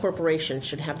all corporations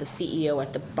should have the CEO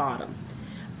at the bottom.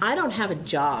 I don't have a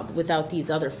job without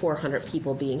these other 400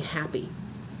 people being happy.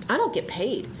 I don't get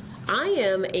paid. I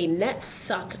am a net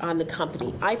suck on the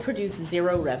company. I produce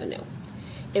zero revenue.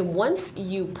 And once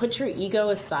you put your ego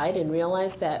aside and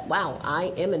realize that, wow, I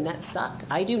am a net suck,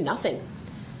 I do nothing,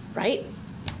 right?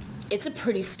 It's a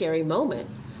pretty scary moment.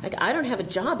 Like, I don't have a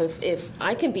job. If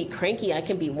I can be cranky, I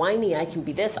can be whiny, I can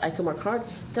be this, I can work hard,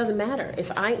 it doesn't matter.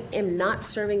 If I am not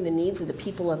serving the needs of the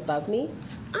people above me,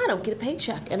 I don't get a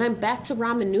paycheck. And I'm back to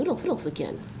ramen noodles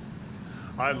again.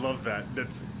 I love that.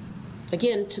 That's...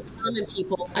 Again, to ramen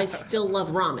people, I still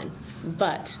love ramen,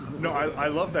 but... No, I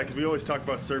love that, because we always talk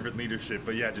about servant leadership,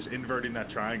 but yeah, just inverting that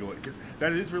triangle, because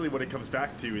that is really what it comes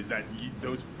back to, is that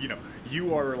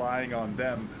you are relying on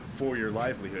them for your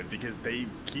livelihood, because they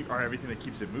are everything that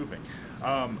keeps it moving.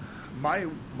 My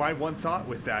one thought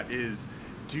with that is,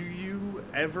 do you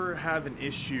ever have an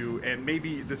issue, and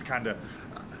maybe this kind of...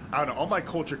 I don't know. All my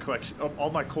culture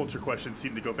questions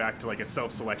seem to go back to like a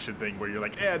self-selection thing where you're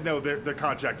like, no, they're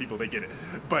contract people, they get it.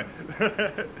 But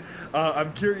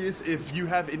I'm curious if you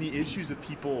have any issues with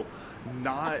people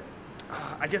not,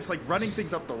 I guess, like running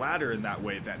things up the ladder in that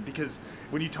way. Then, because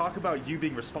when you talk about you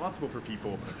being responsible for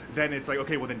people, then it's like,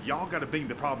 okay, well then y'all got to bring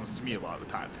the problems to me a lot of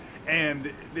the time.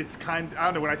 And it's I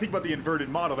don't know. When I think about the inverted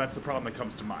model, that's the problem that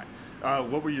comes to mind.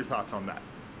 What were your thoughts on that?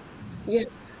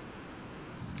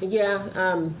 Yeah,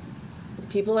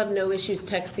 people have no issues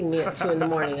texting me at 2 in the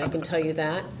morning, I can tell you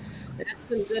that. That's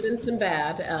some good and some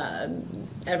bad.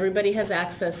 Everybody has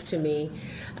access to me.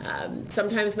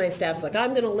 Sometimes my staff's like, I'm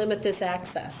going to limit this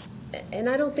access. And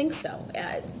I don't think so.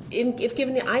 If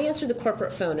given I answer the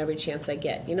corporate phone every chance I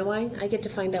get. You know why? I get to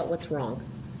find out what's wrong.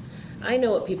 I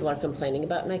know what people are complaining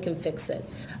about, and I can fix it.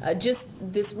 Just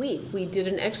this week, we did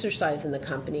an exercise in the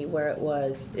company where it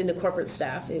was, in the corporate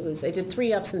staff, I did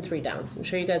 3 ups and 3 downs. I'm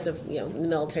sure you guys have, in the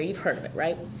military, you've heard of it,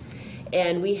 right?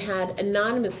 And we had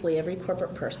anonymously, every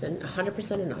corporate person,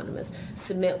 100% anonymous,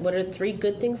 submit what are 3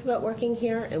 good things about working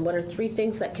here, and what are 3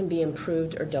 things that can be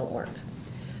improved or don't work.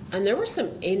 And there were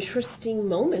some interesting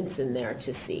moments in there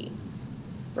to see,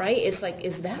 right? It's like,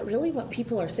 is that really what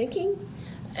people are thinking?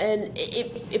 And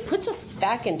it puts us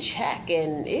back in check,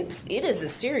 and it is a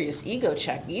serious ego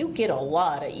check. You get a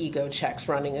lot of ego checks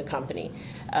running a company.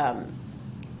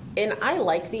 And I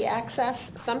like the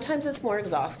access. Sometimes it's more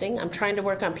exhausting. I'm trying to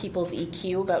work on people's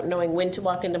EQ about knowing when to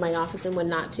walk into my office and when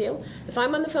not to. If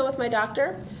I'm on the phone with my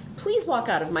doctor, please walk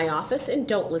out of my office and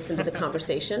don't listen to the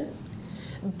conversation.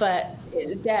 But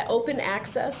that open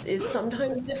access is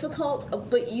sometimes difficult,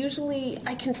 but usually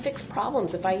I can fix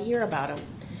problems if I hear about them.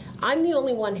 I'm the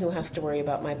only one who has to worry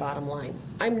about my bottom line.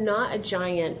 I'm not a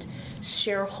giant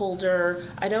shareholder.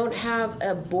 I don't have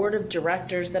a board of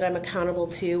directors that I'm accountable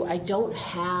to. I don't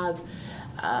have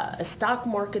a stock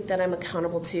market that I'm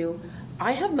accountable to.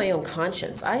 I have my own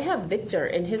conscience. I have Victor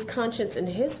and his conscience and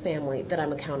his family that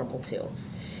I'm accountable to.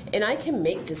 And I can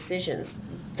make decisions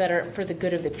that are for the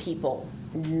good of the people,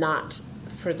 not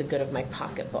for the good of my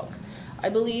pocketbook. I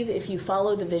believe if you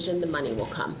follow the vision, the money will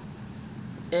come.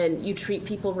 And you treat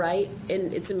people right,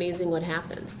 and it's amazing what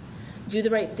happens. Do the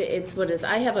right thing. It's what it is.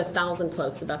 I have 1,000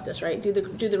 quotes about this, right? Do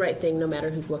the right thing, no matter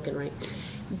who's looking, right?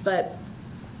 But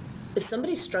if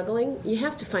somebody's struggling, you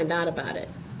have to find out about it.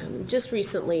 Just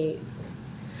recently,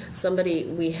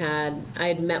 I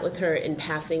had met with her in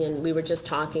passing, and we were just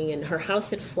talking, and her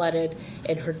house had flooded,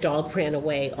 and her dog ran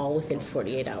away all within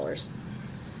 48 hours.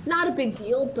 Not a big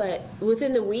deal, but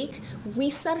within the week, we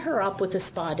set her up with a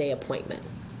spa day appointment.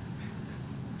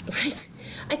 Right?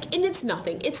 And it's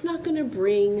nothing. It's not going to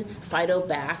bring Fido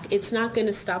back. It's not going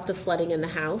to stop the flooding in the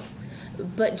house.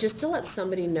 But just to let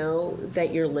somebody know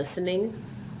that you're listening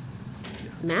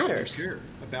matters. You care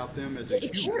about them as a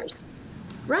human. It cares.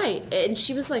 Right. And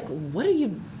she was like, what are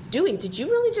you doing? Did you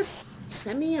really just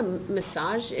send me a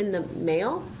massage in the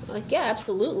mail? I'm like, yeah,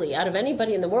 absolutely. Out of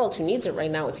anybody in the world who needs it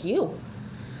right now, it's you.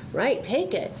 Right?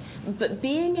 Take it. But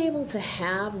being able to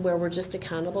have where we're just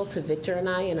accountable to Victor and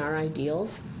I and our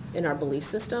ideals in our belief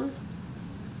system,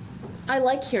 I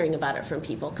like hearing about it from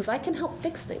people because I can help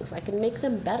fix things. I can make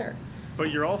them better. But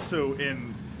you're also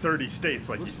in 30 states,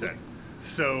 like you said.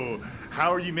 So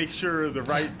how do you make sure the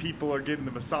right people are getting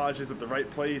the massages at the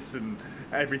right place and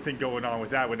everything going on with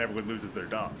that when everyone loses their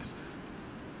dogs?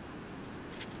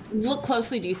 Look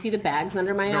closely. Do you see the bags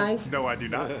under my eyes? No, I do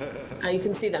not. You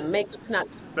can see them. Makeup's not.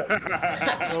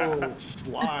 Oh,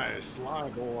 sly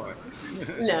boy.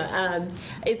 No,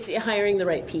 it's hiring the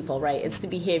right people, right? It's the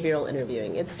behavioral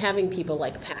interviewing. It's having people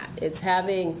like Pat. It's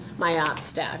having my ops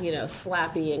staff,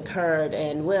 Slappy and Kurt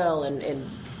and Will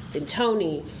and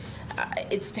Tony.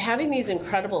 It's having these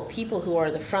incredible people who are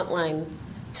the front line,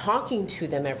 talking to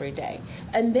them every day,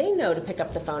 and they know to pick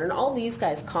up the phone. And all these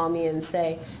guys call me and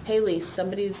say, hey Lise,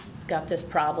 somebody's got this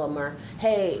problem, or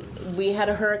hey, we had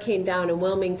a hurricane down in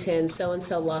Wilmington, so and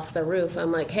so lost their roof.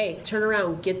 I'm like, hey, turn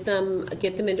around, get them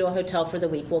into a hotel for the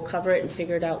week, we'll cover it and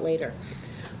figure it out later.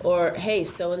 Or hey,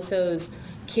 so and so's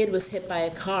kid was hit by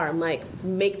a car. I'm like,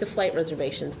 make the flight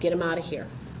reservations, get them out of here.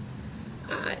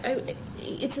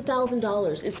 It's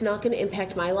 $1,000. It's not going to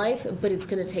impact my life, but it's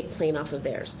going to take plane off of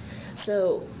theirs.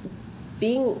 So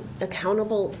being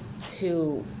accountable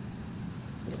to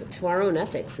our own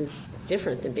ethics is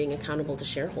different than being accountable to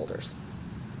shareholders.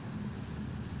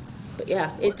 But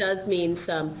yeah, it does mean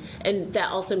some, and that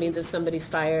also means if somebody's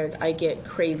fired, I get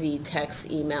crazy texts,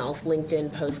 emails, LinkedIn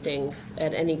postings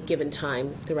at any given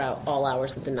time throughout all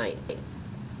hours of the night.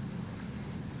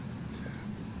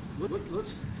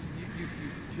 Let's you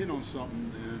hit on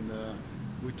something, and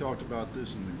we talked about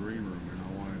this in the green room, and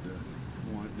I wanted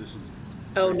this is.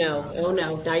 Oh no!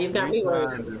 Now you've got me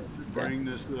worried. Bring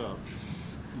this up.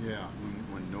 Yeah,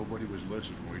 when nobody was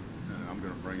listening, I'm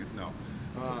going to bring it.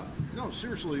 No,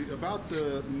 seriously, about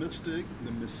the mystique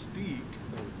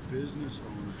of business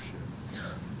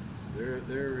ownership.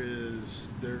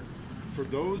 There for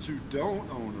those who don't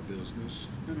own a business,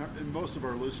 and most of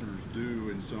our listeners do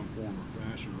in some form or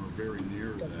fashion, or very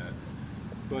near that.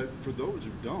 But for those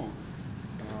who don't,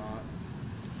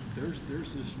 there's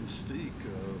this mystique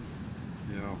of,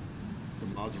 the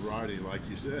Maserati, like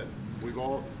you said. We've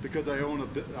all, because I own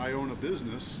a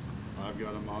business, I've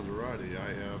got a Maserati.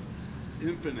 I have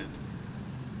infinite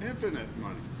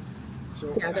money.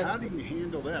 So how do you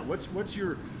handle that? What's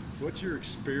your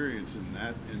experience in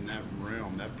that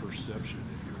realm, that perception,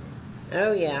 if you will?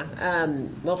 Oh yeah.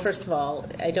 Well, first of all,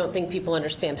 I don't think people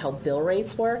understand how bill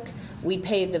rates work. We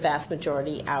pay the vast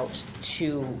majority out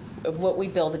of what we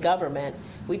bill the government.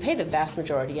 We pay the vast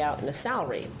majority out in a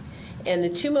salary. And the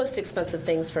two most expensive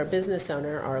things for a business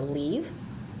owner are leave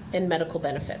and medical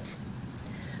benefits.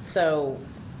 So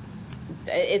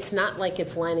it's not like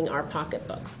it's lining our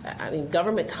pocketbooks. I mean,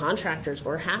 government contractors,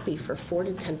 we're happy for 4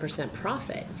 to 10%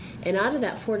 profit. And out of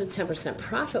that 4 to 10%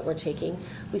 profit we're taking,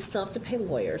 we still have to pay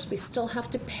lawyers. We still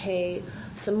have to pay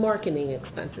some marketing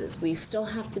expenses. We still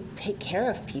have to take care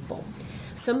of people.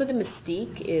 Some of the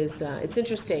mystique is, it's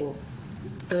interesting.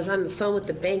 I was on the phone with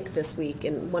the bank this week,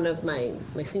 and one of my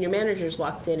senior managers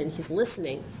walked in, and he's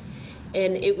listening.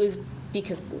 And it was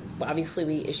because obviously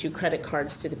we issue credit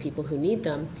cards to the people who need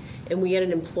them, and we had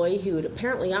an employee who had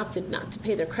apparently opted not to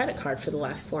pay their credit card for the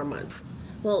last 4 months.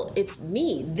 Well, it's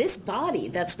me, this body,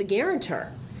 that's the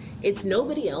guarantor. It's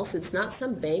nobody else. It's not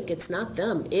some bank. It's not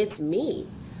them. It's me.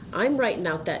 I'm writing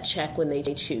out that check when they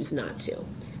choose not to.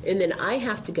 And then I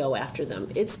have to go after them.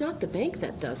 It's not the bank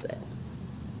that does it.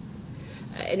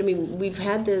 And I mean, I've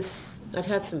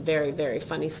had some very, very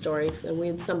funny stories. And we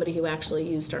had somebody who actually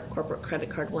used our corporate credit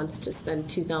card once to spend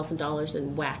 $2,000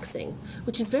 in waxing,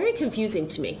 which is very confusing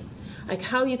to me. Like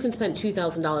how you can spend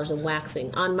 $2,000 in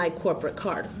waxing on my corporate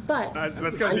card. But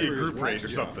that's got to be a group rate or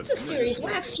something. It's a serious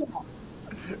wax job.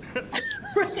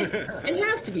 Right. It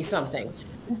has to be something.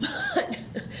 But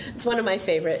it's one of my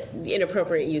favorite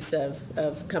inappropriate use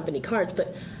of company cards.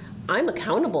 But I'm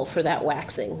accountable for that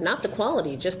waxing, not the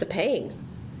quality, just the paying.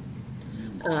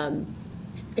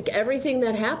 Like everything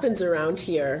that happens around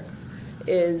here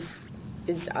is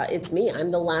it's me. I'm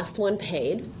the last one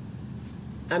paid.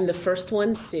 I'm the first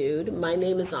one sued. My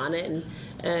name is on it,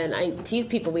 and I tease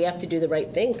people we have to do the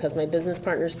right thing because my business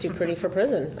partner's too pretty for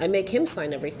prison. I make him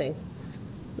sign everything.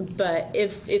 But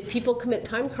if people commit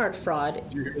time card fraud...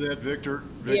 Did you hear that, Victor?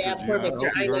 Yeah, poor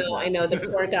Victor. I know. The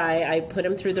poor guy. I put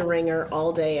him through the ringer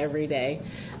all day, every day.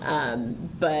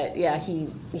 But yeah,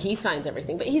 he signs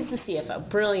everything. But he's the CFO.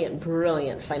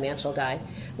 Brilliant financial guy.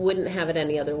 Wouldn't have it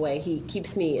any other way. He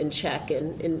keeps me in check.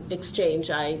 And in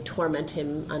exchange, I torment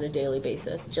him on a daily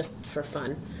basis just for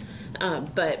fun.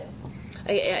 But...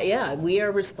 yeah, we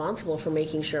are responsible for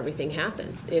making sure everything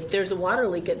happens. If there's a water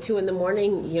leak at 2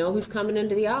 a.m, you know who's coming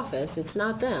into the office. It's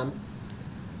not them,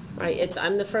 right?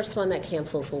 I'm the first one that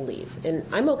cancels the leave, and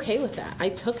I'm okay with that. I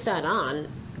took that on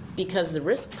because the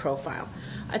risk profile.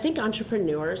 I think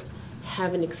entrepreneurs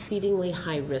have an exceedingly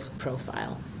high risk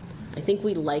profile. I think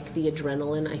we like the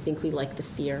adrenaline. I think we like the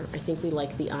fear. I think we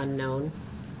like the unknown.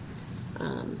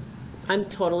 I'm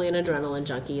totally an adrenaline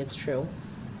junkie. It's true.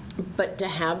 But to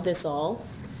have this all,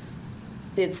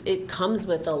 it comes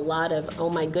with a lot of, oh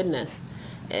my goodness,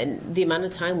 and the amount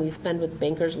of time we spend with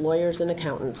bankers, lawyers, and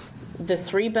accountants. The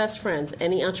 3 best friends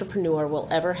any entrepreneur will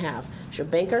ever have. It's your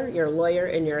banker, your lawyer,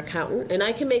 and your accountant. And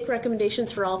I can make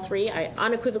recommendations for all 3. I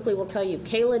unequivocally will tell you,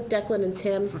 Kayla, Declan, and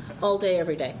Tim, all day,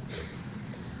 every day.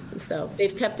 So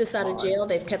they've kept us out of jail,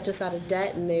 they've kept us out of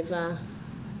debt, and they've,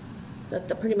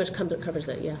 that pretty much covers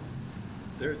it, yeah.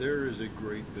 There is a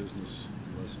great business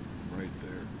lesson right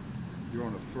there. You're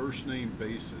on a first name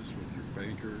basis with your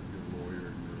banker, your lawyer,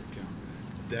 and your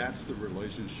accountant. That's the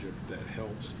relationship that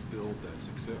helps build that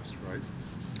success, right?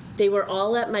 They were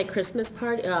all at my Christmas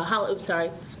party,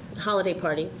 holiday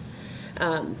party.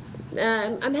 I'm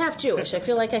half Jewish. I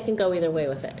feel like I can go either way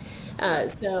with it.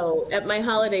 So at my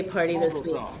holiday party this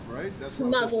week. Mazel tov, right? That's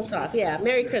Mazel tov, yeah.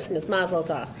 Merry Christmas, Mazel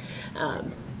tov.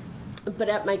 But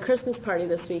at my Christmas party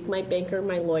this week, my banker,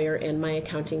 my lawyer, and my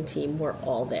accounting team were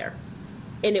all there.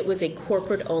 And it was a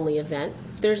corporate-only event.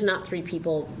 There's not 3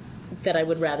 people that I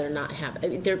would rather not have. I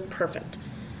mean, they're perfect.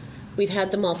 We've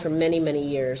had them all for many, many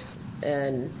years.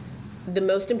 And the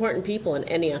most important people in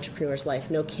any entrepreneur's life,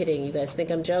 no kidding, you guys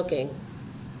think I'm joking.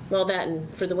 Well, that,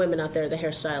 and for the women out there, the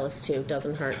hairstylist too,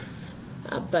 doesn't hurt.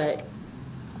 But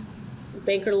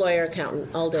banker, lawyer,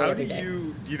 accountant, all day, every day. How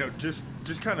do you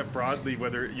just kind of broadly,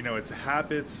 whether, it's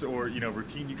habits or,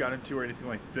 routine you got into or anything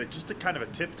like that, just a kind of a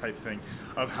tip type thing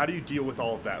of how do you deal with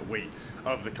all of that weight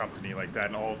of the company like that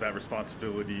and all of that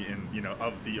responsibility and,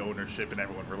 of the ownership and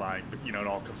everyone relying, but, it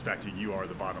all comes back to you are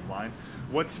the bottom line.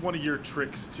 What's one of your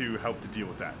tricks to help to deal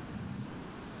with that?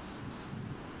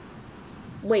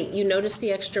 Wait, you noticed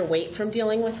the extra weight from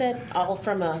dealing with it? All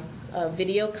from a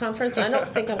video conference? I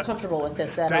don't think I'm comfortable with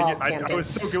this at all. I was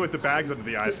so good with the bags under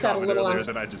the eyes comment earlier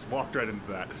that I just walked right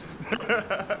into that.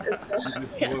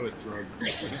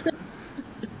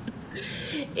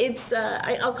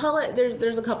 I'll call it,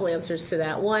 there's a couple answers to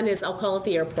that. One is I'll call it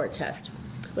the airport test.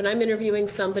 When I'm interviewing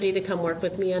somebody to come work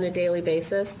with me on a daily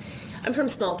basis, I'm from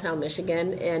small town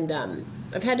Michigan, and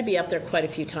I've had to be up there quite a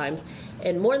few times.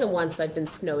 And more than once, I've been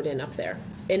snowed in up there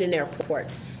in an airport.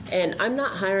 And I'm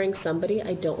not hiring somebody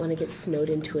I don't want to get snowed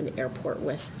into an airport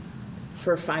with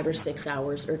for 5 or 6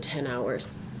 hours or 10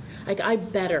 hours. Like, I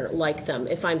better like them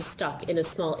if I'm stuck in a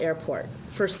small airport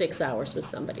for 6 hours with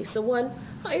somebody. So one,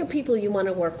 hire people you want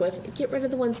to work with. Get rid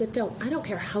of the ones that don't. I don't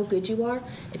care how good you are.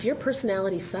 If your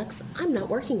personality sucks, I'm not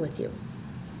working with you.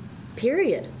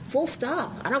 Period. Full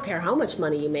stop. I don't care how much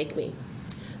money you make me.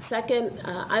 Second,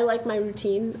 I like my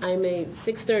routine. I'm a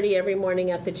 6:30 every morning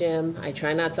at the gym. I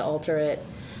try not to alter it.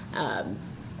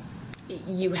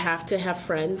 You have to have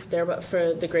friends there, but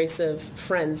for the grace of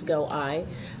friends go I.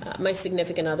 My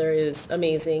significant other is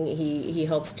amazing. He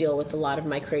helps deal with a lot of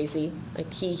my crazy.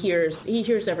 Like he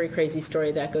hears every crazy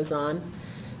story that goes on.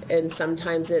 And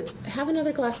sometimes it's, have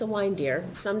another glass of wine, dear.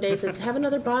 Some days it's, have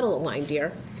another bottle of wine,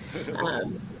 dear.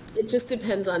 It just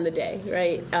depends on the day,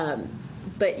 right?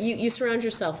 But you surround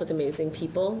yourself with amazing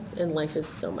people, and life is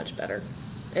so much better.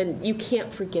 And you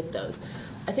can't forget those.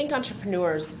 I think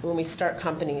entrepreneurs, when we start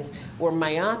companies, we're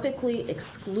myopically,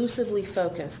 exclusively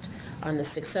focused on the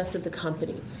success of the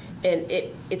company. And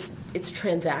it's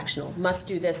transactional. Must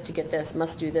do this to get this,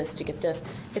 must do this to get this.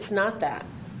 It's not that.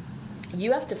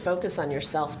 You have to focus on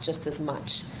yourself just as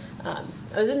much. I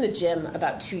was in the gym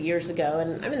about 2 years ago,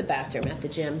 and I'm in the bathroom at the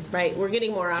gym, right? We're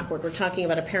getting more awkward. We're talking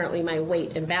about apparently my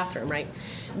weight and bathroom, right?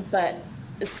 But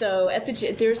so at the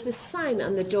gym, there's this sign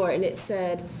on the door, and it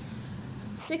said,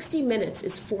 60 minutes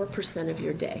is 4% of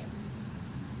your day.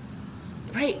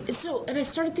 Right? And I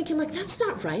started thinking, like, that's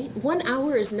not right. 1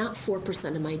 hour is not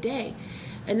 4% of my day.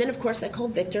 And then, of course, I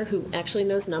called Victor, who actually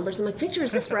knows numbers. I'm like, Victor,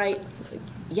 is this right? He's like,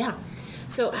 yeah.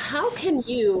 So how can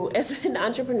you, as an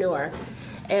entrepreneur,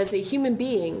 as a human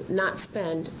being, not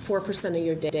spend 4% of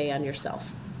your day on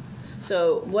yourself?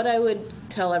 So what I would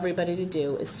tell everybody to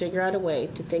do is figure out a way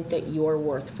to think that you're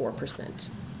worth 4%.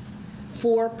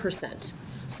 4%.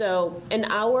 So an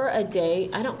hour a day,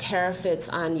 I don't care if it's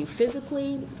on you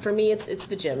physically. For me, it's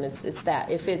the gym. It's that.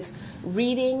 If it's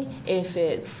reading, if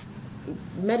it's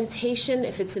meditation,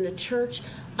 if it's in a church,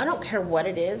 I don't care what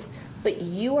it is, but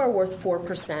you are worth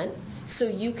 4%, so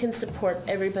you can support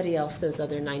everybody else, those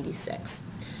other 96.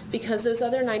 Because those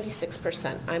other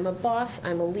 96%, I'm a boss,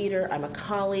 I'm a leader, I'm a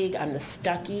colleague, I'm the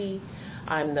stucky,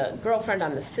 I'm the girlfriend,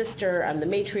 I'm the sister, I'm the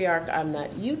matriarch,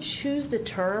 you choose the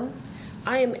term.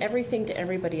 I am everything to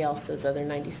everybody else, those other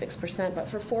 96%, but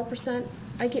for 4%,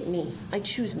 I get me. I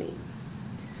choose me.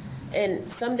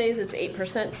 And some days it's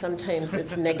 8%, sometimes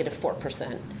it's negative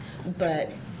 4%.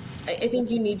 But I think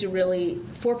you need to really,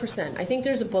 4%. I think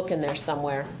there's a book in there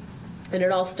somewhere, and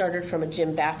it all started from a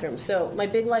gym bathroom. So my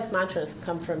big life mantras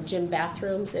come from gym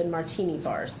bathrooms and martini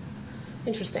bars.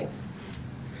 Interesting.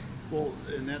 Well,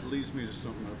 and that leads me to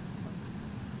something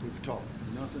we've talked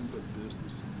nothing but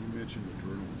business. You mentioned the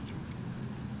journalism.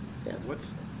 Yeah.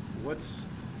 What's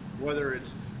whether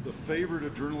it's the favorite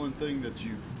adrenaline thing that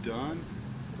you've done,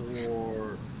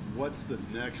 or what's the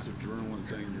next adrenaline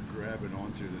thing you're grabbing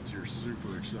onto that you're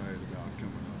super excited about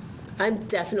coming up? I'm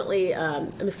definitely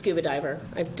I'm a scuba diver.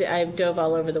 I've dove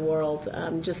all over the world.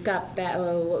 Just got back.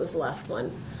 What was the last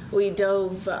one? We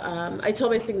dove. I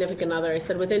told my significant other, I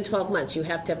said, within 12 months, you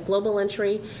have to have global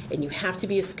entry and you have to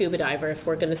be a scuba diver if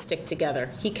we're going to stick together.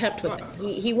 He kept with it.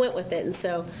 He went with it. And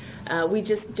so we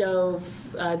just dove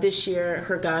this year,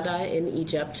 Hurghada in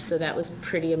Egypt. So that was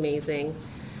pretty amazing.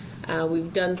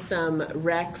 We've done some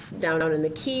wrecks down in the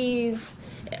Keys,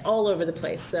 all over the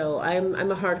place. So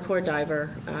I'm a hardcore diver.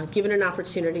 Given an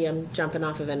opportunity, I'm jumping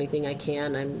off of anything I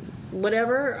can.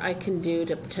 Whatever I can do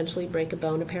to potentially break a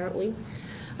bone, apparently.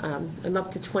 I'm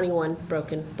up to 21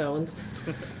 broken bones.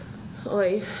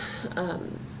 Oy.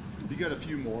 You got a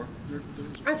few more.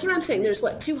 That's what I'm saying. There's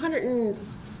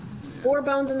 204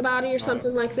 bones in the body or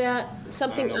something like that.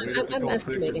 Something I'm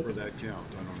estimating. For that count.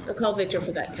 I don't know. I'll call Victor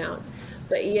for that count.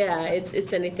 But yeah,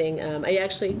 it's anything. I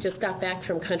actually just got back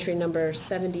from country number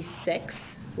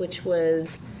 76, which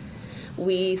was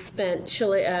we spent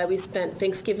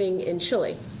Thanksgiving in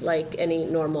Chile, like any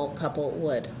normal couple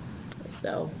would.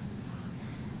 So.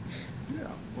 Yeah,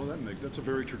 well, that's a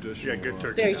very traditional. Yeah, good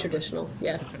turkey. Very traditional.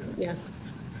 Yes, yes.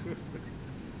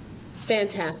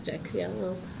 Fantastic. Yeah.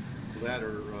 Well. That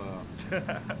or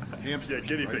hamsters. Yeah,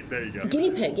 guinea pig. Right? There you go.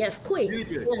 Guinea pig. Yes, koi. Guinea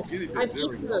pig, Yes, guinea pig, I've there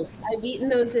we eaten go. those. I've eaten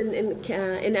those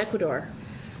in Ecuador.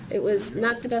 It was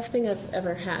not the best thing I've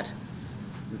ever had.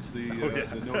 It's the yeah.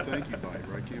 no thank you bite,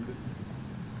 right, Camden?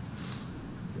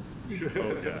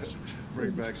 Oh gosh.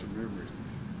 Bring back some memories.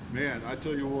 Man, I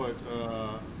tell you what,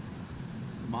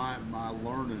 my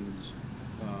learnings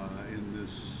in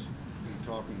this, in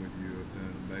talking with you have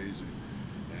been amazing.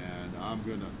 And I'm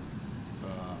gonna,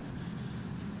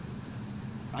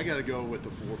 I gotta go with the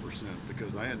 4%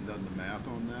 because I hadn't done the math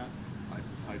on that.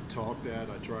 I talk that,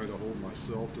 I try to hold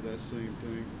myself to that same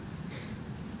thing.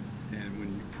 And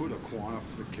when you put a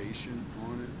quantification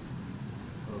on it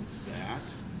of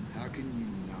that, how can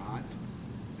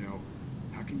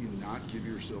you not give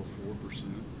yourself 4%?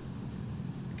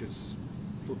 Because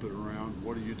flip it around,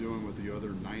 what are you doing with the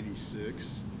other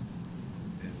 96?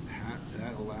 And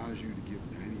that allows you to give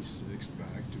 96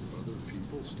 back to other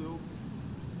people still.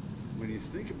 When you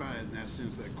think about it in that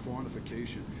sense, that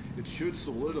quantification, it should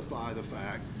solidify the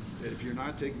fact if you're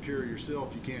not taking care of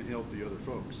yourself, you can't help the other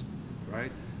folks,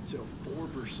 right? So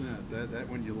 4%, that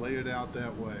when you lay it out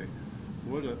that way,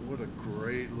 what a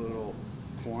great little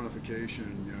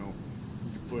quantification. You know,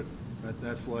 you put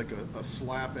that's like a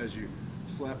slap as you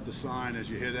slap the sign as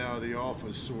you head out of the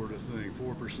office, sort of thing.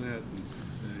 4%,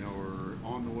 you know, or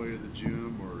on the way to the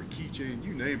gym, or a keychain,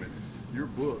 you name it. Your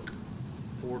book,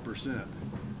 4%.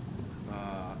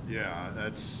 Yeah,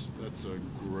 that's a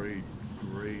great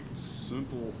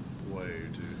simple way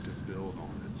to build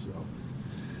on it. So.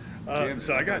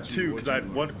 So I got two, because I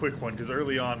had one quick one, because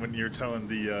early on when you were telling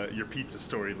your pizza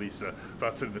story, Lisa,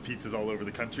 about sending the pizzas all over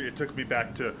the country, it took me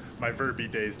back to my Verby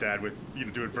days, Dad, with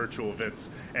doing virtual events.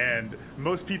 And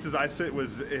most pizzas I sent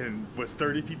was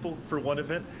 30 people for one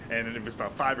event, and it was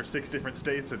about 5 or 6 different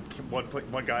states and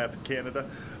one guy up in Canada.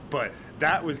 But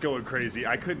that was going crazy.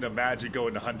 I couldn't imagine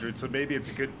going to hundreds. So maybe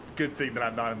it's a good thing that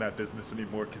I'm not in that business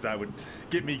anymore, because that would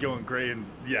get me going gray, and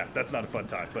yeah, that's not a fun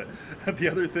time. But the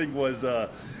other thing was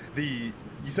you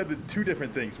said the 2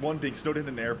 different things. One being snowed in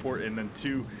an airport, and then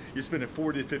 2, you're spending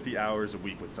 40 to 50 hours a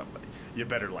week with somebody. You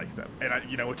better like them. And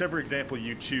whichever example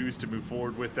you choose to move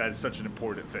forward with, that is such an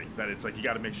important thing. That it's like you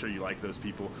got to make sure you like those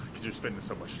people, because you're spending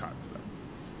so much time with them.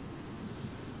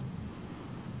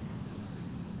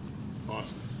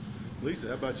 Awesome. Lisa,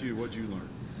 how about you? What'd you learn?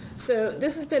 So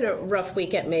this has been a rough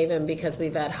week at Mayvin, because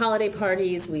we've had holiday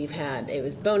parties, it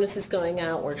was bonuses going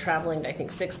out, we're traveling to, I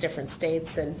think, 6 different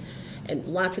states, and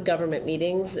lots of government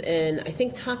meetings. And I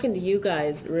think talking to you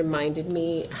guys reminded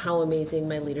me how amazing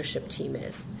my leadership team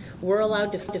is. We're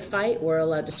allowed to fight, we're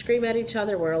allowed to scream at each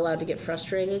other, we're allowed to get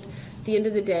frustrated. At the end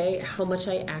of the day, how much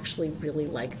I actually really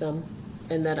like them,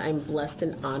 and that I'm blessed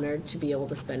and honored to be able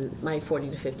to spend my 40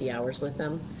 to 50 hours with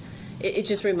them. It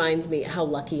just reminds me how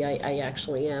lucky I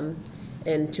actually am,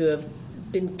 and to have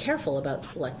been careful about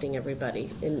selecting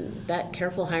everybody. And that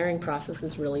careful hiring process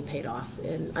has really paid off,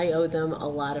 and I owe them a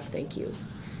lot of thank yous.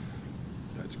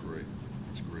 That's great.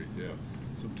 That's great, yeah.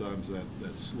 Sometimes that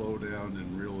slowdown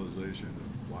and realization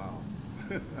of, wow.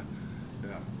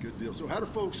 Yeah, good deal. So how do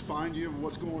folks find you?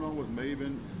 What's going on with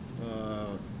Mayvin?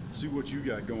 See what you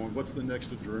got going. What's the next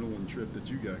adrenaline trip that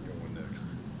you got going next?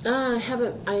 I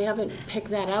haven't picked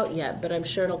that out yet, but I'm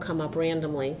sure it'll come up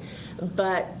randomly.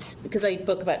 But because I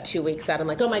book about 2 weeks out, I'm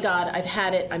like, oh my God, I've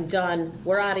had it, I'm done,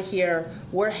 we're out of here,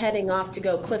 we're heading off to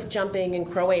go cliff jumping in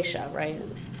Croatia, right?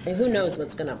 And who knows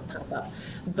what's going to pop up.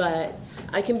 But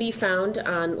I can be found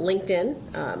on LinkedIn.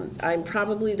 I'm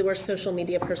probably the worst social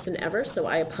media person ever, so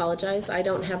I apologize. I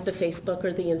don't have the Facebook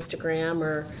or the Instagram,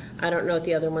 or I don't know what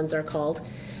the other ones are called.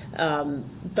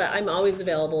 But I'm always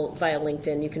available via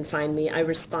LinkedIn. You can find me. I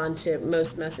respond to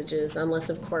most messages, unless,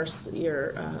 of course,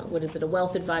 you're, a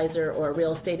wealth advisor or a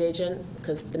real estate agent,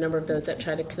 because the number of those that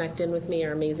try to connect in with me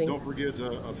are amazing. Don't forget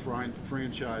a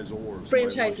franchisor.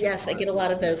 Franchise, yes, I get a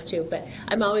lot of those too. But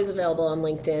I'm always available on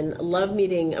LinkedIn. Love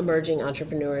meeting emerging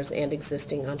entrepreneurs and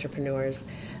existing entrepreneurs,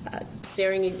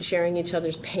 sharing each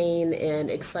other's pain and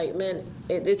excitement.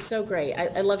 It's so great.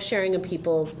 I love sharing in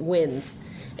people's wins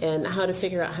and how to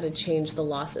figure out how to change the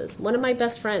losses. One of my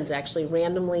best friends actually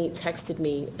randomly texted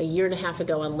me a year and a half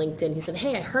ago on LinkedIn. He said,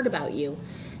 hey, I heard about you,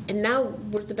 and now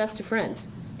we're the best of friends.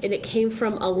 And it came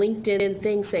from a LinkedIn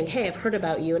thing saying, hey, I've heard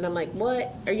about you. And I'm like,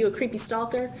 what? Are you a creepy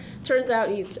stalker? Turns out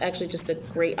he's actually just a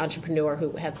great entrepreneur who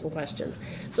had some questions.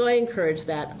 So I encourage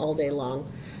that all day long.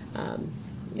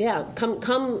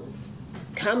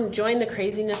 Come join the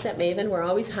craziness at Mayvin. We're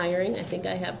always hiring. I think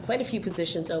I have quite a few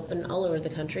positions open all over the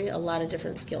country, a lot of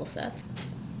different skill sets.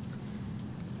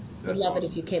 Would love it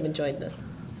if you came and joined this.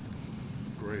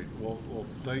 Great. Well,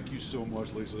 thank you so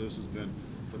much, Lisa. This has been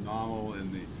phenomenal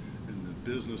in the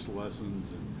business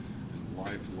lessons and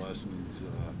life lessons.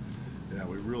 Yeah,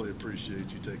 we really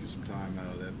appreciate you taking some time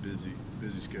out of that busy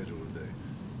schedule today.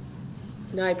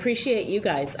 No, I appreciate you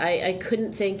guys. I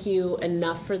couldn't thank you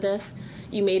enough for this.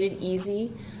 You made it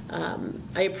easy.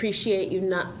 I appreciate you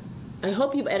not. I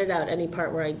hope you edit out any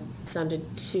part where I sounded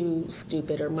too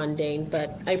stupid or mundane,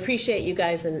 but I appreciate you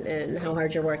guys and how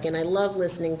hard you're working. I love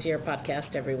listening to your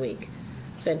podcast every week.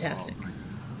 It's fantastic.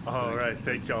 All right.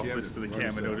 Thank y'all for listening to the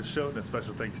Cam Otis Show, and a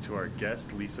special thanks to our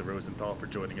guest, Lisa Rosenthal, for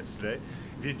joining us today.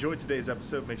 If you enjoyed today's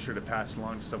episode, make sure to pass it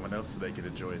along to someone else so they can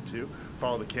enjoy it too.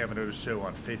 Follow the Cam Otis Show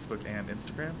on Facebook and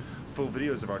Instagram. Full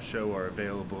videos of our show are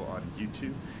available on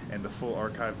YouTube, and the full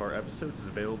archive of our episodes is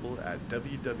available at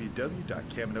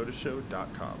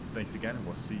www.camandotisshow.com. Thanks again, and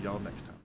we'll see y'all next time.